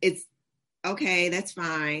it's okay, that's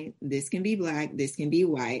fine. This can be black, this can be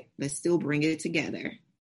white. Let's still bring it together.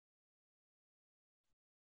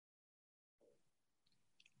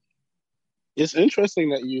 It's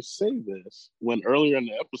interesting that you say this when earlier in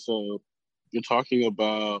the episode, you're talking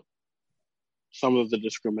about some of the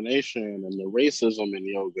discrimination and the racism in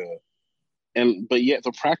yoga. But yet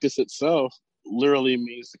the practice itself literally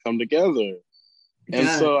means to come together. And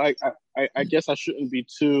so I guess I shouldn't be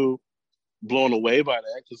too blown away by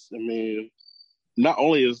that, because I mean, not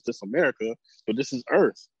only is this America, but this is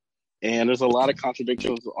Earth, and there's a lot of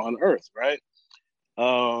contradictions on Earth, right?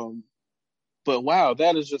 But wow,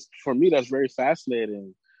 that is just, for me, that's very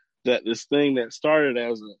fascinating, that this thing that started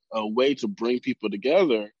as a way to bring people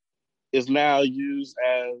together is now used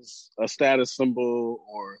as a status symbol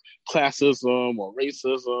or classism or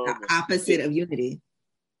racism. The opposite of unity.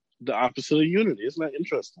 The opposite of unity. Isn't that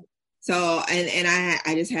interesting? So, and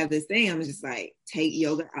I just have this thing. I'm just like, take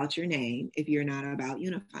yoga out your name if you're not about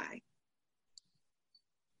unifying.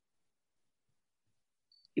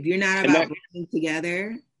 If you're not about bringing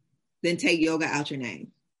together, then take yoga out your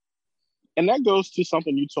name. And that goes to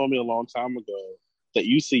something you told me a long time ago, that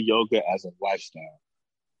you see yoga as a lifestyle.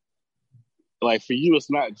 Like for you, it's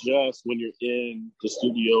not just when you're in the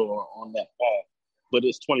studio or on that path, but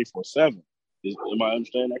it's 24/7. Am I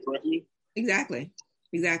understanding that correctly? Exactly.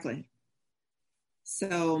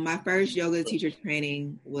 So my first yoga teacher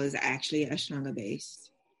training was actually Ashtanga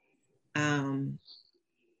based. And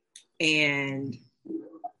in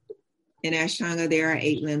Ashtanga, there are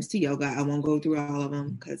 8 limbs to yoga. I won't go through all of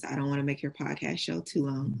them because I don't want to make your podcast show too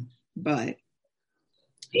long. But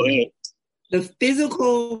go ahead. The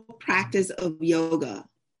physical practice of yoga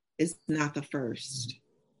is not the first.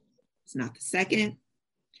 It's not the second.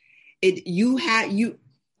 If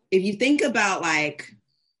you think about like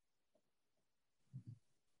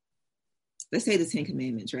let's say the 10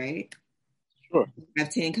 commandments, right? Sure. I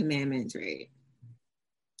have 10 commandments, right?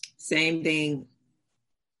 Same thing,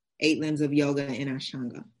 8 limbs of yoga and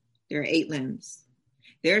Ashtanga. There are 8 limbs.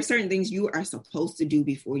 There are certain things you are supposed to do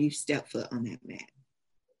before you step foot on that mat.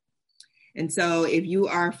 And so if you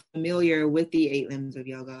are familiar with the 8 limbs of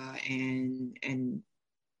yoga and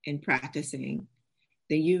practicing,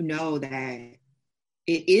 then you know that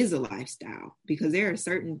it is a lifestyle, because there are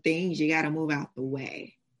certain things you got to move out the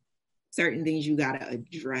way, certain things you got to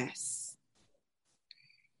address.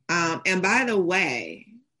 And by the way,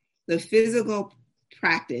 the physical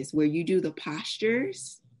practice where you do the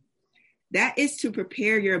postures, that is to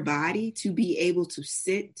prepare your body to be able to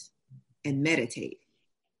sit and meditate.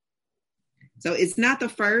 So it's not the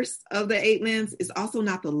first of the 8 limbs. It's also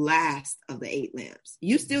not the last of the 8 limbs.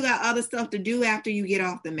 You still got other stuff to do after you get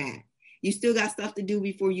off the mat. You still got stuff to do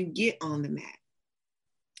before you get on the mat.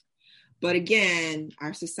 But again,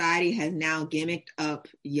 our society has now gimmicked up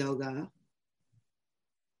yoga.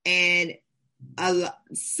 And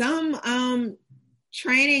some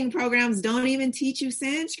training programs don't even teach you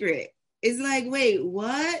Sanskrit. It's like, wait,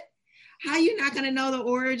 what? How you not going to know the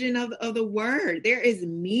origin of the word? There is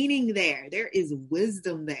meaning there. There is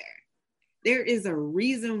wisdom there. There is a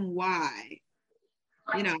reason why,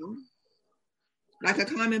 you know, like a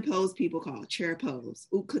common pose people call chair pose,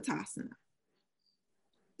 Utkatasana.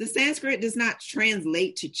 The Sanskrit does not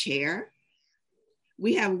translate to chair.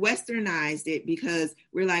 We have westernized it because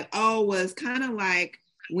we're like, oh, well, it's kind of like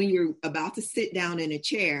when you're about to sit down in a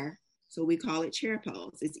chair. So we call it chair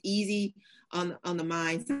pose. It's easy on the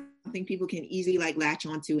mind, something people can easily like latch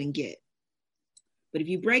onto and get. But if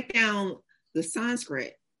you break down the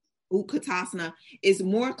Sanskrit, Utkatasana is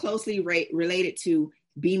more closely related to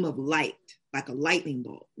beam of light, like a lightning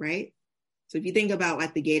bolt, right? So if you think about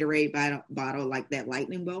like the Gatorade bottle, like that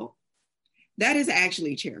lightning bolt, that is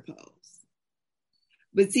actually chair pose.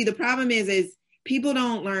 But see, the problem is people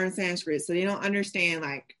don't learn Sanskrit, so they don't understand,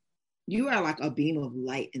 like, you are like a beam of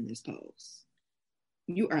light in this pose.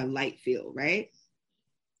 You are light field, right?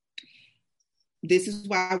 This is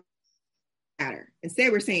why we matter.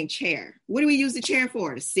 Instead, we're saying chair. What do we use the chair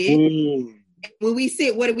for? To sit. When we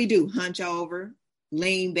sit, what do? Hunch over,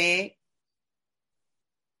 lean back.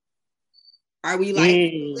 Are we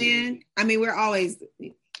light field in? I mean, we're always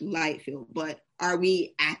light field, but are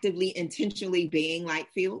we actively, intentionally being light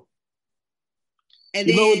field? And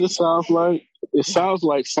you know what this sounds like? It sounds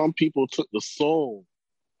like some people took the soul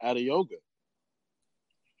out of yoga.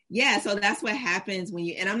 Yeah, so that's what happens when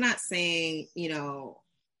you, and I'm not saying, you know,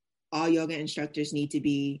 all yoga instructors need to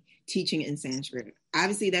be teaching in Sanskrit.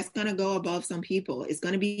 Obviously, that's going to go above some people. It's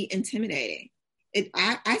going to be intimidating.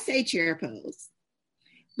 I say chair pose,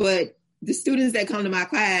 but the students that come to my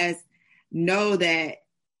class know that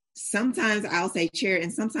sometimes I'll say chair,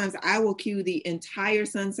 and sometimes I will cue the entire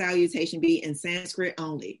sun salutation be in Sanskrit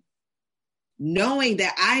only, knowing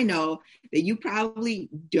that I know that you probably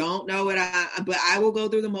don't know but I will go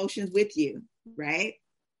through the motions with you, right?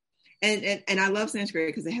 And I love Sanskrit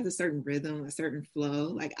because it has a certain rhythm, a certain flow.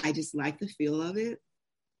 Like, I just like the feel of it.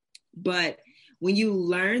 But when you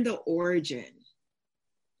learn the origin,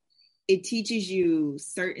 it teaches you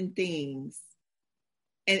certain things.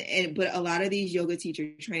 But a lot of these yoga teacher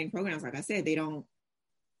training programs, like I said,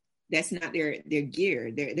 that's not their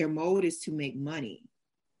gear. Their mode is to make money.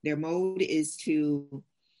 Their mode is to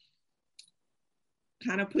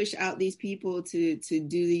kind of push out these people to do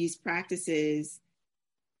these practices,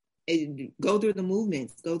 and go through the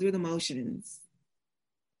movements, go through the motions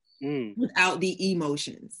without the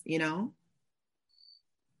emotions, you know?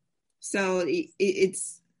 So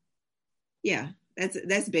it's, yeah,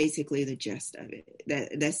 that's basically the gist of it.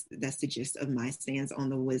 That's the gist of my stance on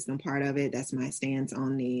the wisdom part of it. That's my stance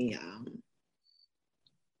on the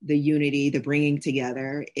unity, the bringing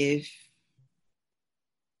together. If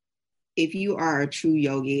you are a true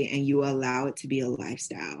yogi and you allow it to be a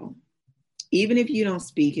lifestyle, even if you don't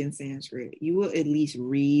speak in Sanskrit, you will at least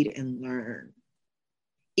read and learn.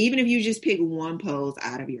 Even if you just pick one pose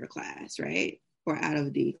out of your class, right? Or out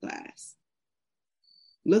of the class.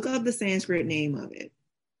 Look up the Sanskrit name of it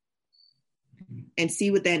and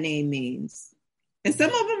see what that name means. And some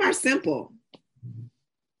of them are simple,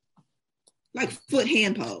 like foot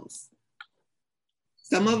hand pose.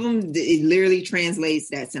 Some of them, it literally translates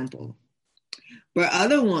that simple. But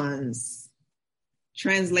other ones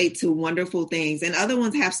translate to wonderful things, and other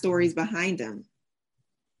ones have stories behind them.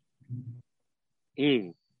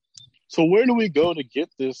 So where do we go to get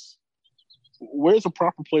this? Where's a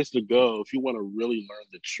proper place to go if you want to really learn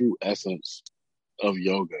the true essence of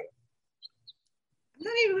yoga? I'm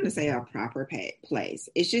not even going to say a proper place.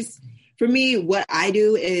 It's just, For me, what I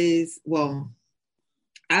do is, well,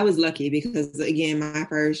 I was lucky because, again, my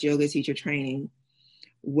first yoga teacher training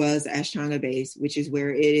was Ashtanga based, which is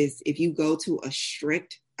where it is, if you go to a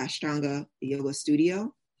strict Ashtanga yoga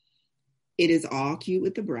studio, it is all cued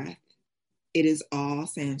with the breath. It is all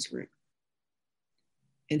Sanskrit.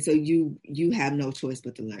 And so you have no choice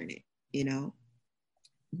but to learn it, you know?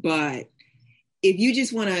 But if you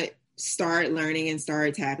just want to start learning and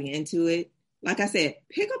start tapping into it, like I said,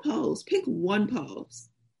 pick a pose, pick one pose.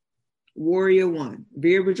 Warrior One,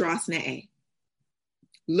 Virabhadrasana A.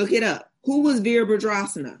 Look it up. Who was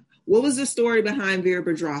Virabhadrasana? What was the story behind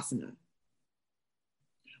Virabhadrasana?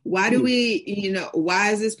 Why do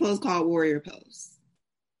why is this pose called warrior pose?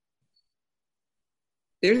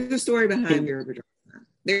 There's a story behind Virabhadrasana.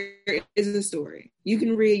 There is a story. You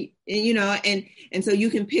can read, and so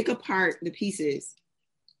you can pick apart the pieces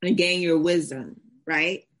and gain your wisdom,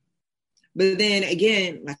 right? But then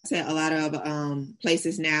again, like I said, a lot of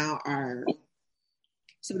places now are.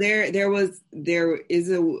 So there is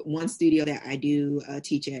one studio that I do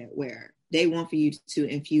teach at where they want for you to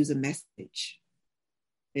infuse a message.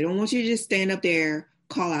 They don't want you to just stand up there,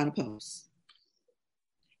 call out a pose.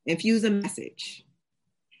 Infuse a message.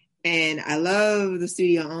 And I love the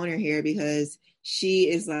studio owner here because she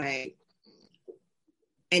is like,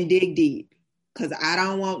 and dig deep, because I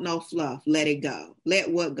don't want no fluff. Let it go. Let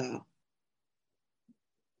what go?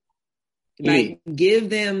 Like, give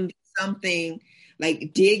them something,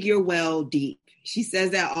 like dig your well deep. She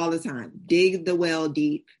says that all the time. Dig the well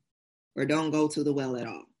deep or don't go to the well at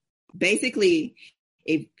all. Basically,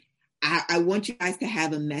 if I want you guys to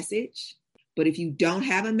have a message, but if you don't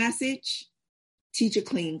have a message, teach a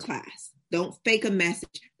clean class. Don't fake a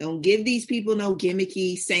message. Don't give these people no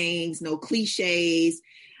gimmicky sayings, no cliches.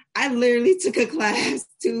 I literally took a class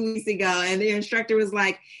 2 weeks ago and the instructor was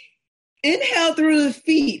like, inhale through the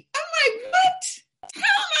feet. I'm like, what? How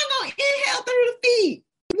am I going to inhale through the feet?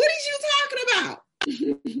 What are you talking about?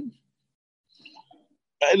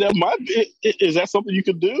 Is that something you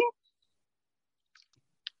could do?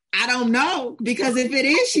 I don't know, because if it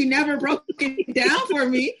is, she never broke it down for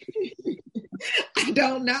me. I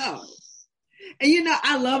don't know. And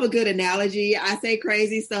I love a good analogy. I say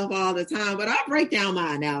crazy stuff all the time, but I break down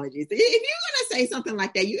my analogies. If you're going to say something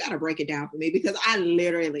like that, you got to break it down for me, because I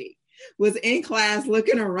literally was in class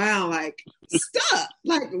looking around like, stop.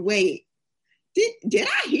 Like, wait, did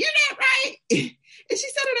I hear that right? And she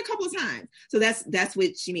said it a couple of times. So that's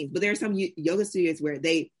what she means. But there are some yoga studios where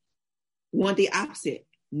they want the opposite.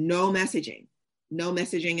 No messaging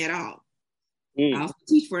at all. I also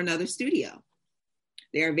teach for another studio.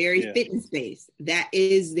 They're very fitness-based. That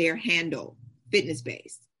is their handle,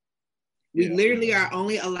 fitness-based. We literally are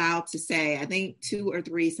only allowed to say, I think, 2 or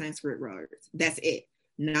 3 Sanskrit words. That's it.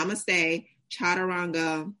 Namaste,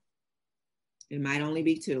 Chaturanga. It might only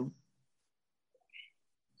be 2.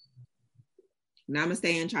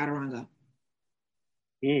 Namaste and Chaturanga.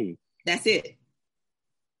 That's it.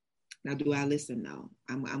 Now, do I listen? No,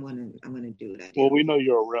 I'm gonna do that. Well, we know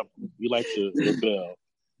you're a rebel. You like to rebel.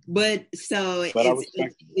 But so I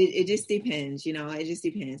respect it just depends, it just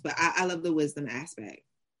depends. But I love the wisdom aspect,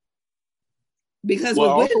 because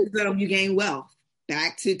with wisdom you gain wealth.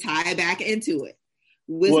 To tie back into it.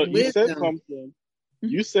 With wisdom,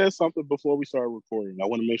 you said something before we started recording. I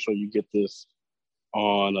want to make sure you get this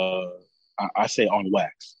on. I say on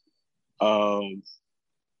wax.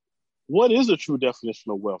 What is a true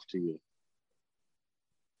definition of wealth to you?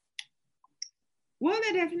 Well,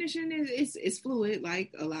 that definition is fluid,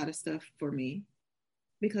 like a lot of stuff for me,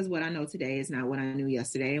 because what I know today is not what I knew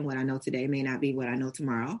yesterday, and what I know today may not be what I know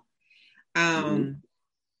tomorrow.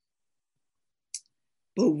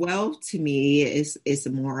 But wealth to me is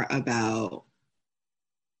more about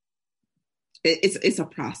it's a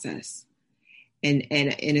process, and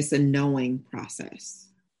it's a knowing process,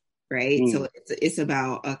 right? So it's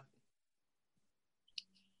about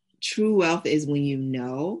true wealth is when you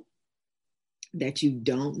know that you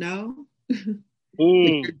don't know, but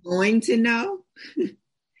you're going to know.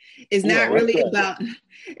 It's not really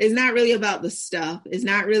about the stuff. It's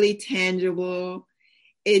not really tangible.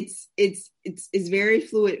 It's very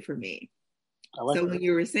fluid for me. So when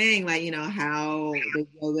you were saying, like, how the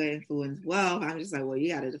yoga influenced wealth, I'm just like, well,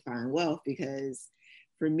 you got to define wealth, because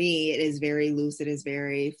for me, it is very loose. It is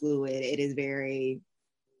very fluid. It is very,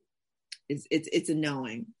 it's a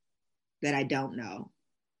knowing that I don't know,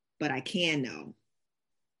 but I can know.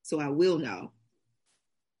 So I will know.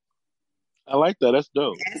 I like that. That's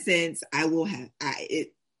dope. In essence, I will have,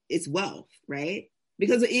 it's wealth, right?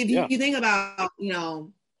 Because if you think about,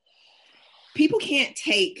 people can't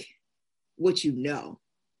take what you know.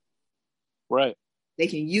 Right. They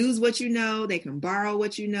can use what you know. They can borrow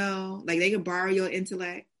what you know. Like they can borrow your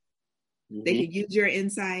intellect. Mm-hmm. They can use your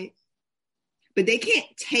insight, but they can't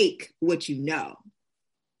take what you know.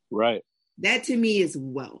 Right. That to me is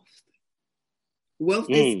wealth. Wealth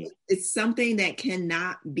is something that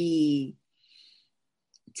cannot be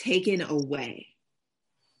taken away.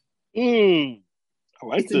 I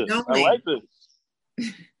like this. I like this.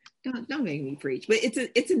 Don't make me preach, but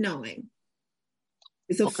it's a knowing.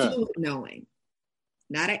 It's a fluid knowing.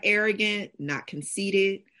 Not an arrogant, not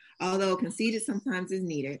conceited, although conceited sometimes is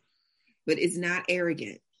needed, but it's not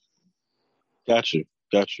arrogant. Got you.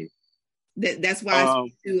 That's why I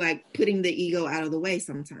speak to like putting the ego out of the way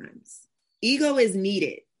sometimes. Ego is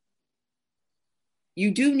needed.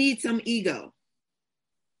 You do need some ego.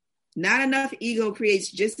 Not enough ego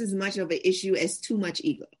creates just as much of an issue as too much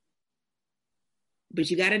ego. But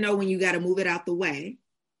you got to know when you got to move it out the way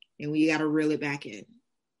and when you got to reel it back in.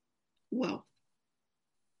 Well,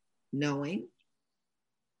 knowing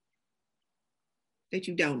that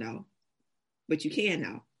you don't know, but you can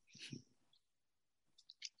know.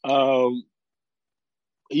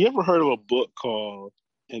 You ever heard of a book called,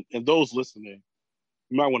 and those listening,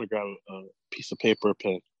 you might want to grab a piece of paper or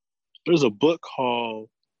pen. There's a book called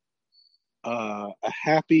A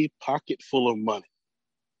Happy Pocket Full of Money.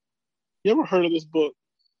 You ever heard of this book?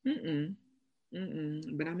 But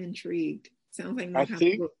I'm intrigued. Sounds like I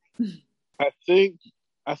think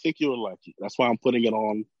you'll like it. That's why I'm putting it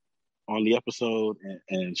on the episode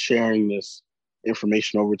and sharing this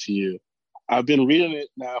information over to you. I've been reading it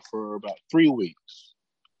now for about 3 weeks,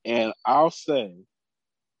 and I'll say,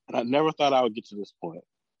 and I never thought I would get to this point,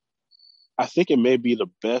 I think it may be the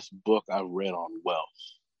best book I've read on wealth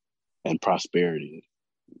and prosperity.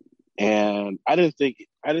 And I didn't think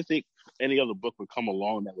any other book would come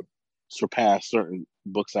along that would surpass certain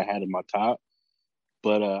books I had in my top.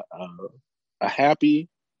 But A Happy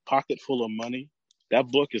Pocket Full of Money,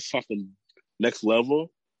 that book is something next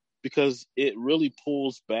level, because it really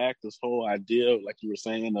pulls back this whole idea, like you were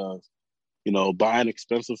saying, of, buying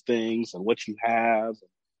expensive things and what you have, and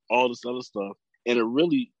all this other stuff. And it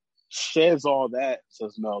really sheds all that,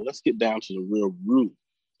 says, no, let's get down to the real root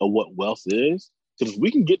of what wealth is. Because if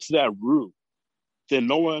we can get to that root, then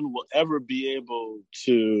no one will ever be able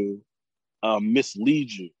to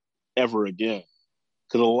mislead you ever again.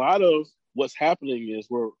 Because a lot of what's happening is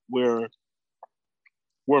we're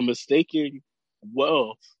mistaking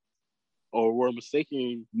wealth, or we're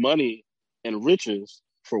mistaking money and riches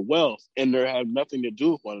for wealth, and they have nothing to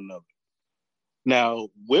do with one another. Now,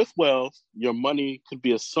 with wealth, your money could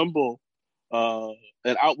be a symbol,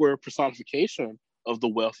 an outward personification of the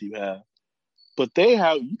wealth you have. But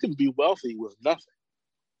you can be wealthy with nothing.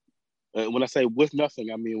 When I say with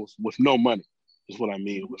nothing, I mean with no money, is what I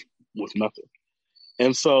mean with nothing.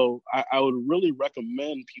 And so I would really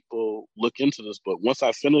recommend people look into this book. Once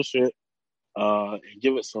I finish it and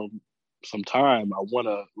give it some time, I want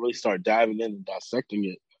to really start diving in and dissecting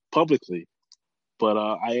it publicly. But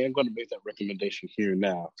I am going to make that recommendation here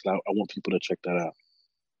now, because I want people to check that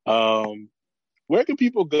out. Where can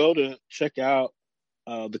people go to check out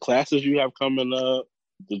the classes you have coming up,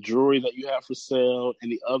 the jewelry that you have for sale,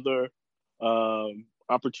 and the other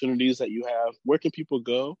opportunities that you have? Where can people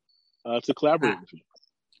go to collaborate with you?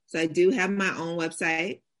 So I do have my own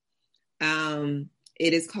website.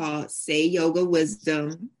 It is called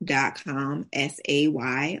sayyogawisdom.com,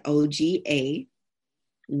 SAYOGA,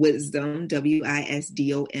 wisdom,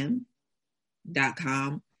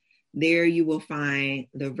 WISDOM.com. There you will find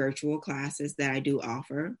the virtual classes that I do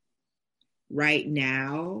offer. Right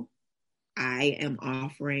now, I am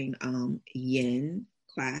offering yin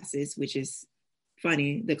classes, which is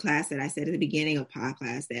funny. The class that I said at the beginning of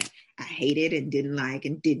podcast that I hated and didn't like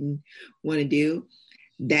and didn't want to do,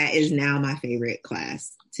 that is now my favorite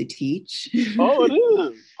class to teach. Oh, it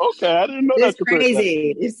is. Okay, I didn't know that. It's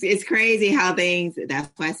crazy. It's crazy how things,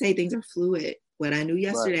 that's why I say things are fluid. What I knew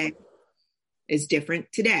yesterday is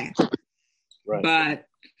different today. Right. But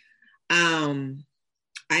I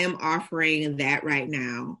am offering that right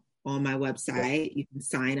now on my website. You can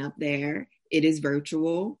sign up there. It is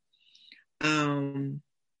virtual.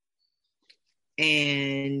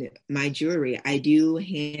 And my jewelry, I do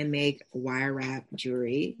hand make wire wrap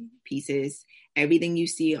jewelry pieces. Everything you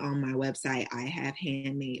see on my website, I have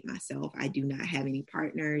handmade myself. I do not have any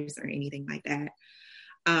partners or anything like that.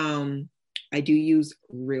 I do use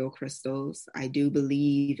real crystals. I do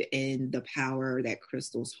believe in the power that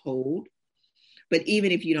crystals hold. But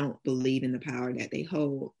even if you don't believe in the power that they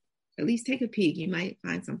hold, at least take a peek. You might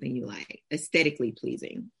find something you like, aesthetically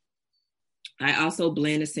pleasing. I also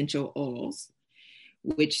blend essential oils,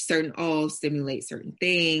 which certain oils stimulate certain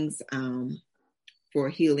things. for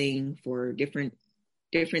healing, for different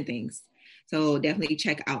things. So definitely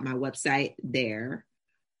check out my website there.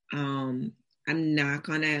 I'm not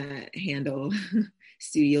gonna handle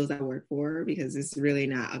studios I work for because it's really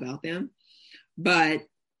not about them. But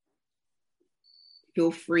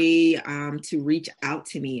feel free to reach out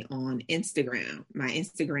to me on Instagram. My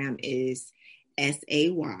Instagram is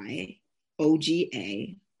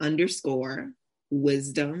SAYOGA_wisdom,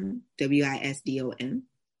 WISDOM.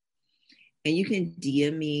 And you can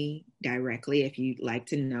DM me directly if you'd like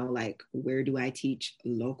to know, like, where do I teach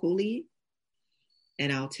locally?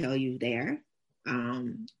 And I'll tell you there.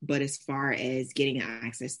 But as far as getting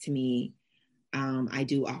access to me, I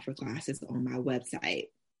do offer classes on my website,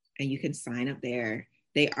 and you can sign up there.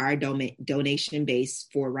 They are donation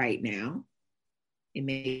based for right now. It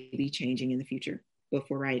may be changing in the future, but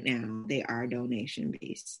for right now, they are donation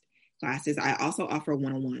based classes. I also offer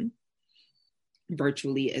one-on-one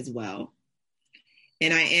virtually as well.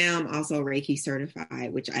 And I am also Reiki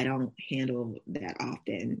certified, which I don't handle that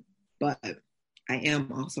often, but I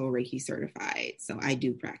am also Reiki certified. So I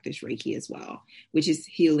do practice Reiki as well, which is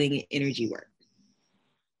healing and energy work.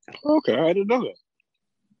 So. Okay, I didn't know that.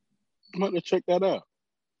 I'm going to check that out.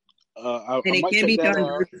 And it can be done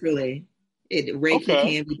virtually. Reiki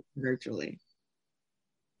can be done virtually.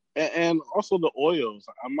 And also the oils.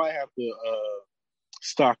 I might have to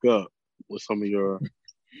stock up with some of your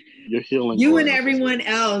healing. You and everyone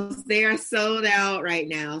else, they are sold out right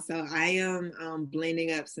now. So I am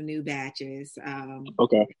blending up some new batches.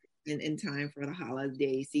 Okay. In time for the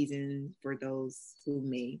holiday season for those who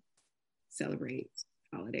may celebrate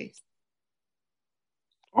holidays.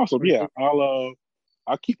 Awesome. Yeah, I'll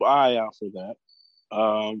keep an eye out for that.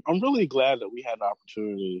 I'm really glad that we had the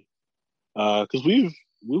opportunity because we've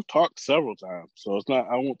talked several times. So it's not.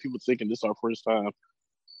 I don't want people thinking this is our first time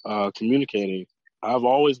communicating. I've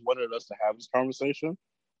always wanted us to have this conversation.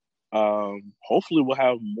 Hopefully, we'll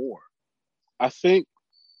have more. I think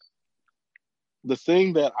the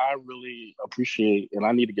thing that I really appreciate, and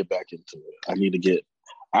I need to get back into it.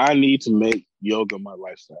 I need to make yoga my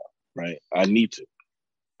lifestyle. Right. I need to.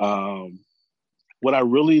 What I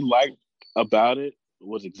really liked about it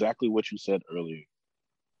was exactly what you said earlier.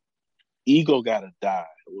 Ego gotta die.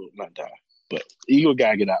 Well, not die, but ego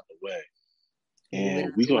gotta get out of the way.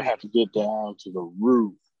 And we're gonna have to get down to the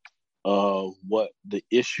root of what the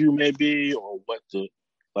issue may be or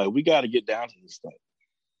we gotta get down to this thing.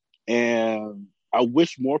 And I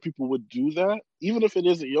wish more people would do that, even if it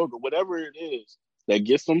isn't yoga, whatever it is that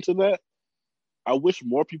gets them to that. I wish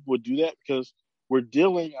more people would do that because we're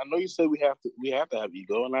dealing. I know you said we have to have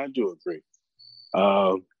ego, and I do agree.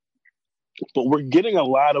 But we're getting a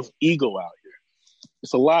lot of ego out here.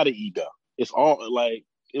 It's a lot of ego. It's all like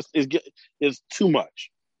it's too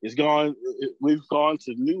much. We've gone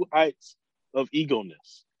to new heights of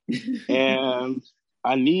ego-ness, and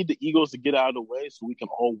I need the egos to get out of the way so we can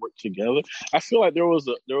all work together. I feel like there was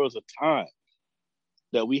a time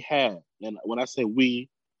that we had, and when I say we,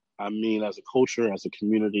 I mean as a culture, as a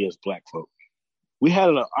community, as Black folk. We had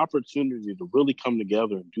an opportunity to really come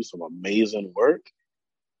together and do some amazing work,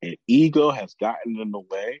 and ego has gotten in the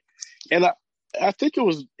way. And I think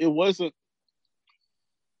it wasn't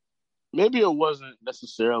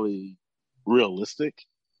necessarily realistic.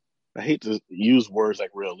 I hate to use words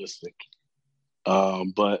like realistic,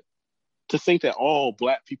 but to think that all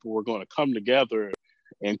Black people were going to come together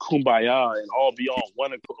and kumbaya and all be on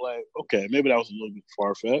one, like, okay, maybe that was a little bit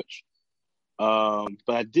far-fetched.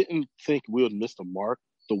 But I didn't think we would miss the mark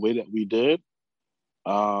the way that we did.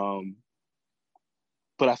 But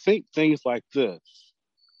I think things like this,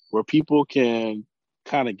 where people can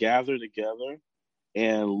kind of gather together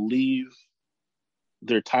and leave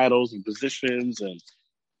their titles and positions and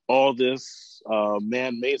all this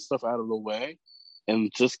man-made stuff out of the way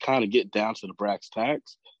and just kind of get down to the brass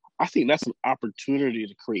tacks, I think that's an opportunity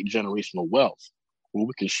to create generational wealth where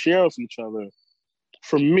we can share with each other.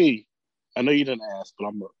 For me, I know you didn't ask, but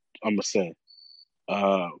I'm gonna say,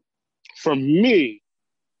 for me,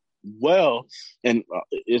 wealth, and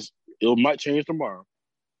it might change tomorrow.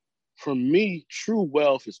 For me, true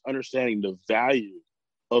wealth is understanding the value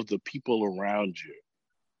of the people around you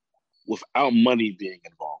without money being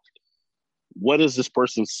involved. What is this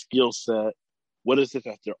person's skill set? What is it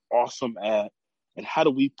that they're awesome at? And how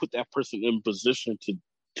do we put that person in position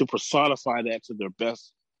to personify that to their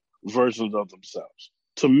best versions of themselves?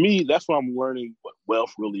 To me, that's why I'm learning what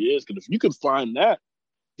wealth really is. Because if you can find that,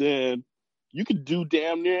 then you can do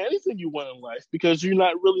damn near anything you want in life because you're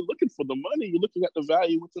not really looking for the money. You're looking at the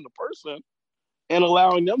value within the person and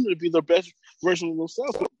allowing them to be their best version of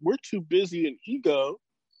themselves. But we're too busy in ego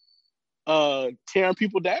tearing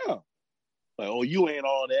people down. Like, oh, you ain't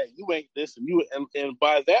all that. You ain't this, and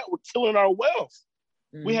by that we're killing our wealth.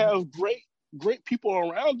 Mm-hmm. We have great people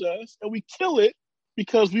around us, and we kill it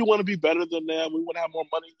because we want to be better than them. We want to have more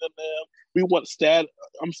money than them. We want stat.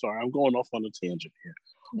 I'm sorry, I'm going off on a tangent here.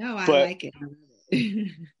 No, I like it.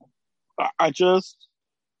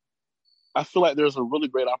 I feel like there's a really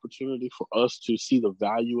great opportunity for us to see the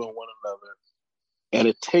value in one another. And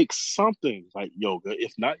it takes something like yoga,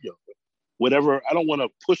 if not yoga, whatever. I don't want to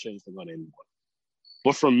push anything on anyone.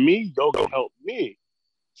 But for me, yoga helped me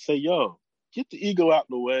say, yo, get the ego out of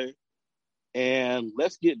the way and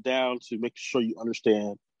let's get down to making sure you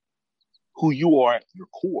understand who you are at your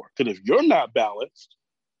core. Because if you're not balanced,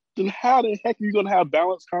 then how the heck are you going to have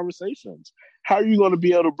balanced conversations? How are you going to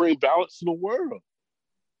be able to bring balance to the world?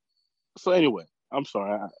 So anyway, I'm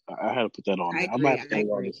sorry. I had to put that on there.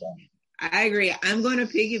 I agree. I'm going to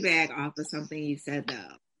piggyback off of something you said,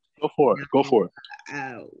 though. Go for it.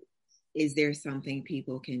 Is there something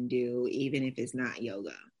people can do, even if it's not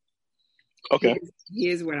yoga? Okay.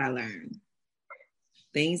 Here's what I learned.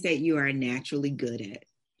 Things that you are naturally good at,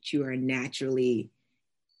 you are naturally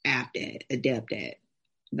adept at,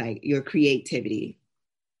 like your creativity,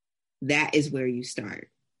 that is where you start,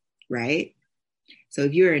 right? So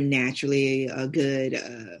if you're naturally a good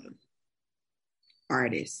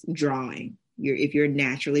artist, drawing, if you're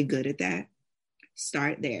naturally good at that,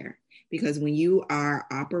 start there. Because when you are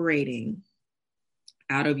operating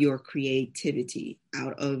out of your creativity,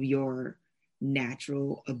 out of your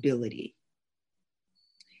natural ability,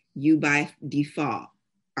 you by default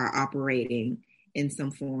are operating in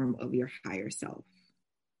some form of your higher self.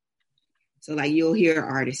 So like you'll hear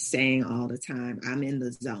artists saying all the time, I'm in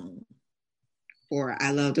the zone. Or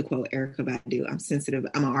I love to quote Erykah Badu, I'm sensitive,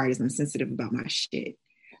 I'm an artist, I'm sensitive about my shit.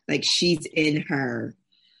 Like she's in her,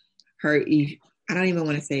 I don't even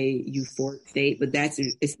want to say euphoric state, but that's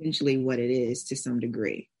essentially what it is to some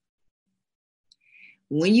degree.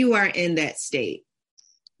 When you are in that state,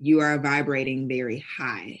 you are vibrating very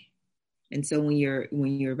high. And so when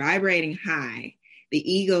you're vibrating high,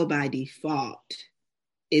 the ego by default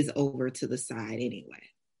is over to the side anyway.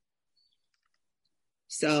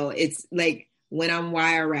 So it's like when I'm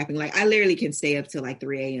wire rapping, like I literally can stay up till like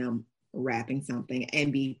 3 a.m. rapping something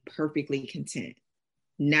and be perfectly content.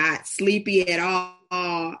 Not sleepy at all.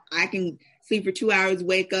 I can sleep for 2 hours,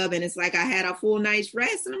 wake up, and it's like I had a full night's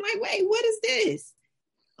rest. And I'm like, wait, what is this?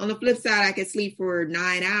 On the flip side, I could sleep for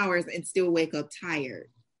 9 hours and still wake up tired.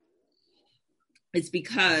 It's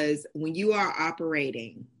because when you are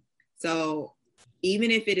operating, so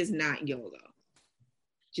even if it is not yoga,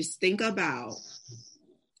 just think about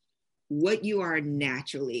what you are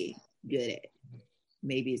naturally good at.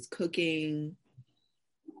 Maybe it's cooking.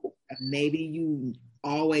 Maybe you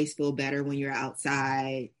always feel better when you're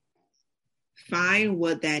outside. Find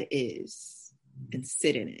what that is and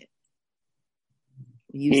sit in it.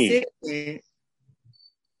 When you sit in it,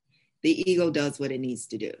 the ego does what it needs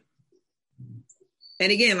to do.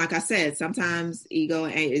 And again, like I said, sometimes ego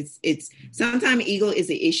is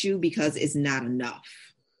an issue because it's not enough.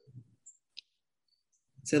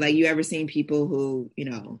 So like you ever seen people who,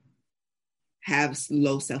 have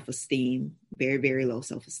low self-esteem, very, very low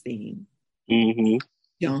self-esteem,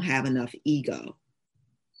 don't have enough ego.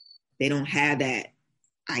 They don't have that,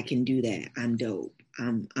 I can do that, I'm dope,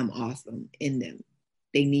 I'm awesome in them.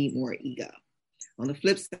 They need more ego. On the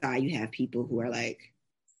flip side, you have people who are like,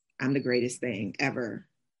 I'm the greatest thing ever.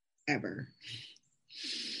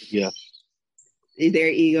 Yeah. Their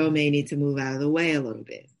ego may need to move out of the way a little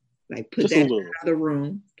bit. Like put that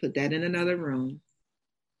in another room.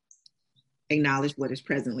 Acknowledge what is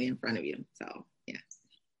presently in front of you. So, yeah.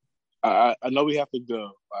 I know we have to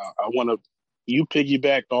go. You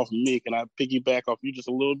piggybacked off of me. Can I piggyback off you just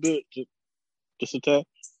a little bit? Just a tad?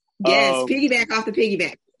 Yes, piggyback off the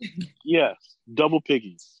piggyback. Yes, double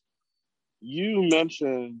piggies. You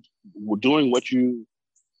mentioned doing what you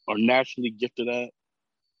are naturally gifted at.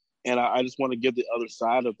 And I just want to give the other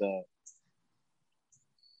side of that.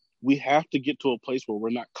 We have to get to a place where we're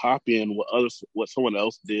not copying what someone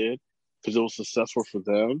else did because it was successful for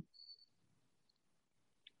them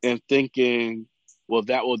and thinking, well,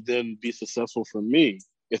 that will then be successful for me.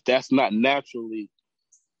 If that's not naturally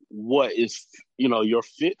what is, your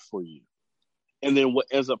fit for you. And then what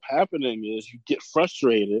ends up happening is you get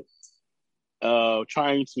frustrated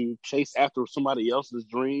trying to chase after somebody else's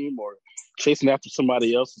dream or chasing after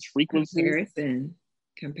somebody else's frequency. Comparison.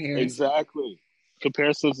 Exactly.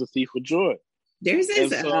 Comparison's the thief of joy. There's this,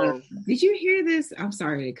 did you hear this? I'm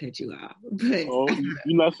sorry to cut you off. But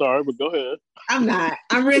you're not sorry, but go ahead.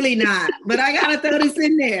 I'm really not. But I got to throw this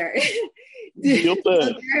in there. Feel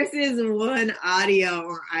So there's this one audio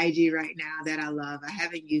on IG right now that I love. I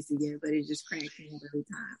haven't used it yet, but it just cracks me up every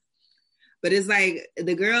time. But it's like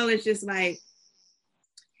the girl is just like,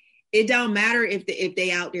 it don't matter if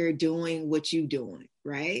they out there doing what you doing,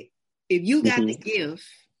 right? If you got the gift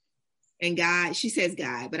and God, she says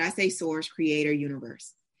God, but I say source, creator,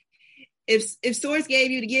 universe. If source gave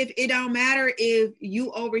you the gift, it don't matter if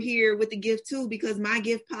you over here with the gift too, because my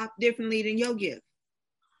gift popped differently than your gift.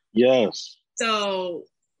 Yes. So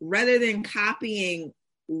rather than copying,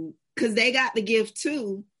 because they got the gift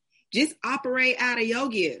too, just operate out of your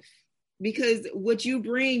gift. Because what you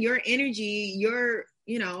bring, your energy, your,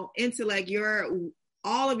 intellect,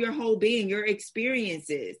 all of your whole being, your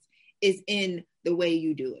experiences is in the way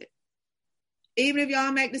you do it. Even if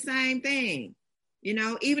y'all make the same thing,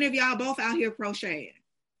 even if y'all both out here crocheting.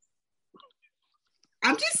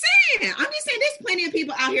 I'm just saying, there's plenty of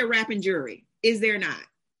people out here wrapping jewelry. Is there not?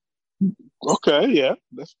 Okay, yeah,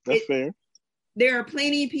 that's fair. There are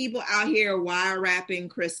plenty of people out here wire wrapping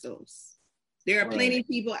crystals. There are plenty of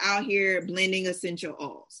people out here blending essential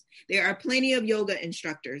oils. There are plenty of yoga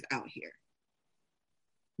instructors out here.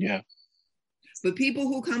 Yeah. But people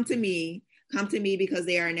who come to me because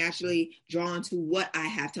they are naturally drawn to what I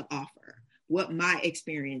have to offer, what my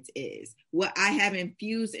experience is, what I have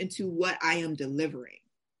infused into what I am delivering.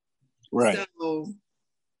 Right. So,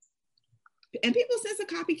 and people sense a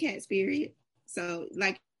copycat spirit. So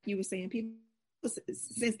like you were saying, people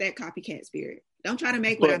sense that copycat spirit. Don't try to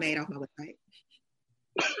make what I made off my website.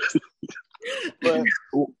 But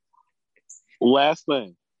last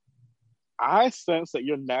thing, I sense that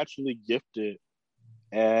you're naturally gifted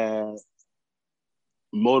at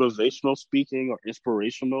motivational speaking or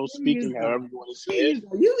inspirational speaking, however you want to say it.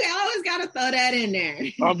 You always got to throw that in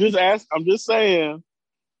there. I'm just saying,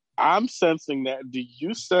 I'm sensing that. Do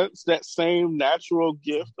you sense that same natural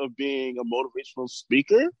gift of being a motivational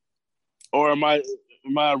speaker? Or am I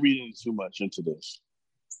reading too much into this?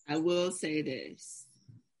 I will say this.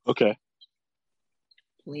 Okay.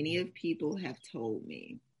 Plenty of people have told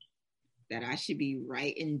me that I should be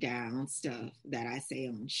writing down stuff that I say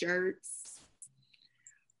on shirts,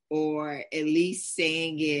 or at least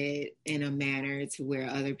saying it in a manner to where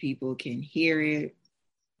other people can hear it.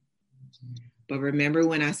 But remember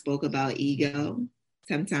when I spoke about ego?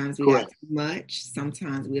 Sometimes we got too much.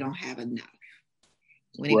 Sometimes we don't have enough.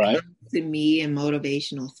 When it comes to me and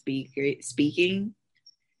motivational speaking,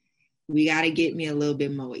 we got to get me a little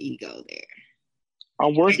bit more ego there.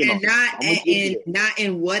 I'm working on it. Not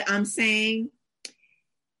in what I'm saying.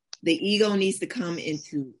 The ego needs to come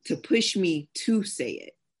to push me to say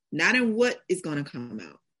it. Not in what is going to come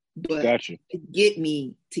out, but to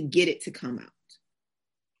get it to come out.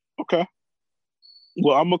 Okay.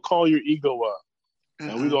 Well, I'm going to call your ego up,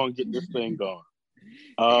 and we're going to get this thing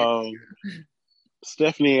going.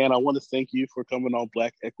 Stephanie Ann, I want to thank you for coming on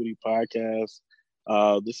Black Equity Podcast.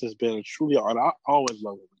 This has been a truly honor. I always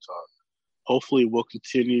love when we talk. Hopefully, we'll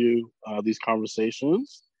continue these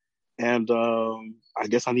conversations. And I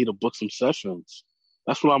guess I need to book some sessions.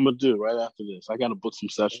 That's what I'm going to do right after this. I got to book some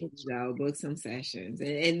sessions. So book some sessions.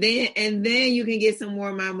 And then you can get some more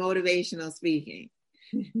of my motivational speaking.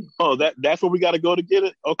 Oh, that's where we got to go to get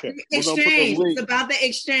it? Okay. Exchange. It's about the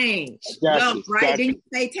exchange. Wealth, right? Then you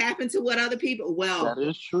say tap into what other people, wealth. That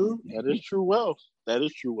is true. That is true wealth. That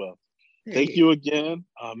is true wealth. Thank you again.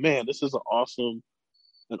 Man, this is an awesome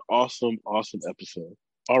episode.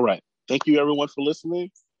 All right. Thank you everyone for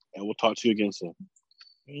listening, and we'll talk to you again soon.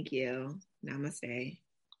 Thank you. Namaste.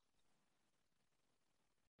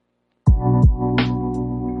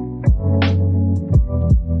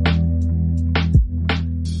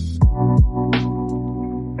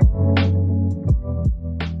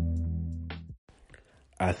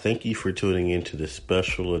 I thank you for tuning into this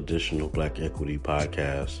special edition of Black Equity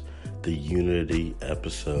Podcast, the Unity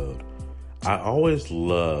episode. I always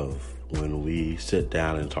love when we sit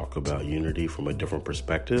down and talk about unity from a different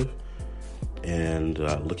perspective and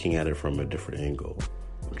looking at it from a different angle.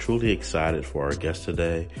 I'm truly excited for our guest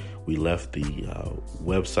today. We left the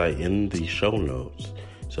website in the show notes.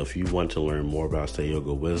 So if you want to learn more about Say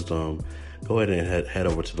Yoga Wisdom, go ahead and head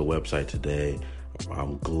over to the website today.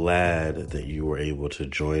 I'm glad that you were able to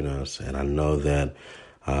join us, and I know that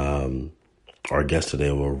our guest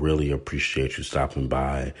today will really appreciate you stopping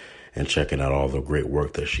by and checking out all the great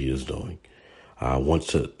work that she is doing.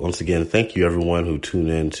 Once again, thank you everyone who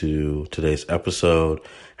tuned in to today's episode.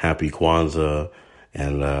 Happy Kwanzaa,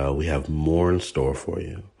 and we have more in store for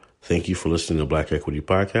you. Thank you for listening to Black Equity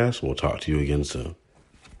Podcast. We'll talk to you again soon.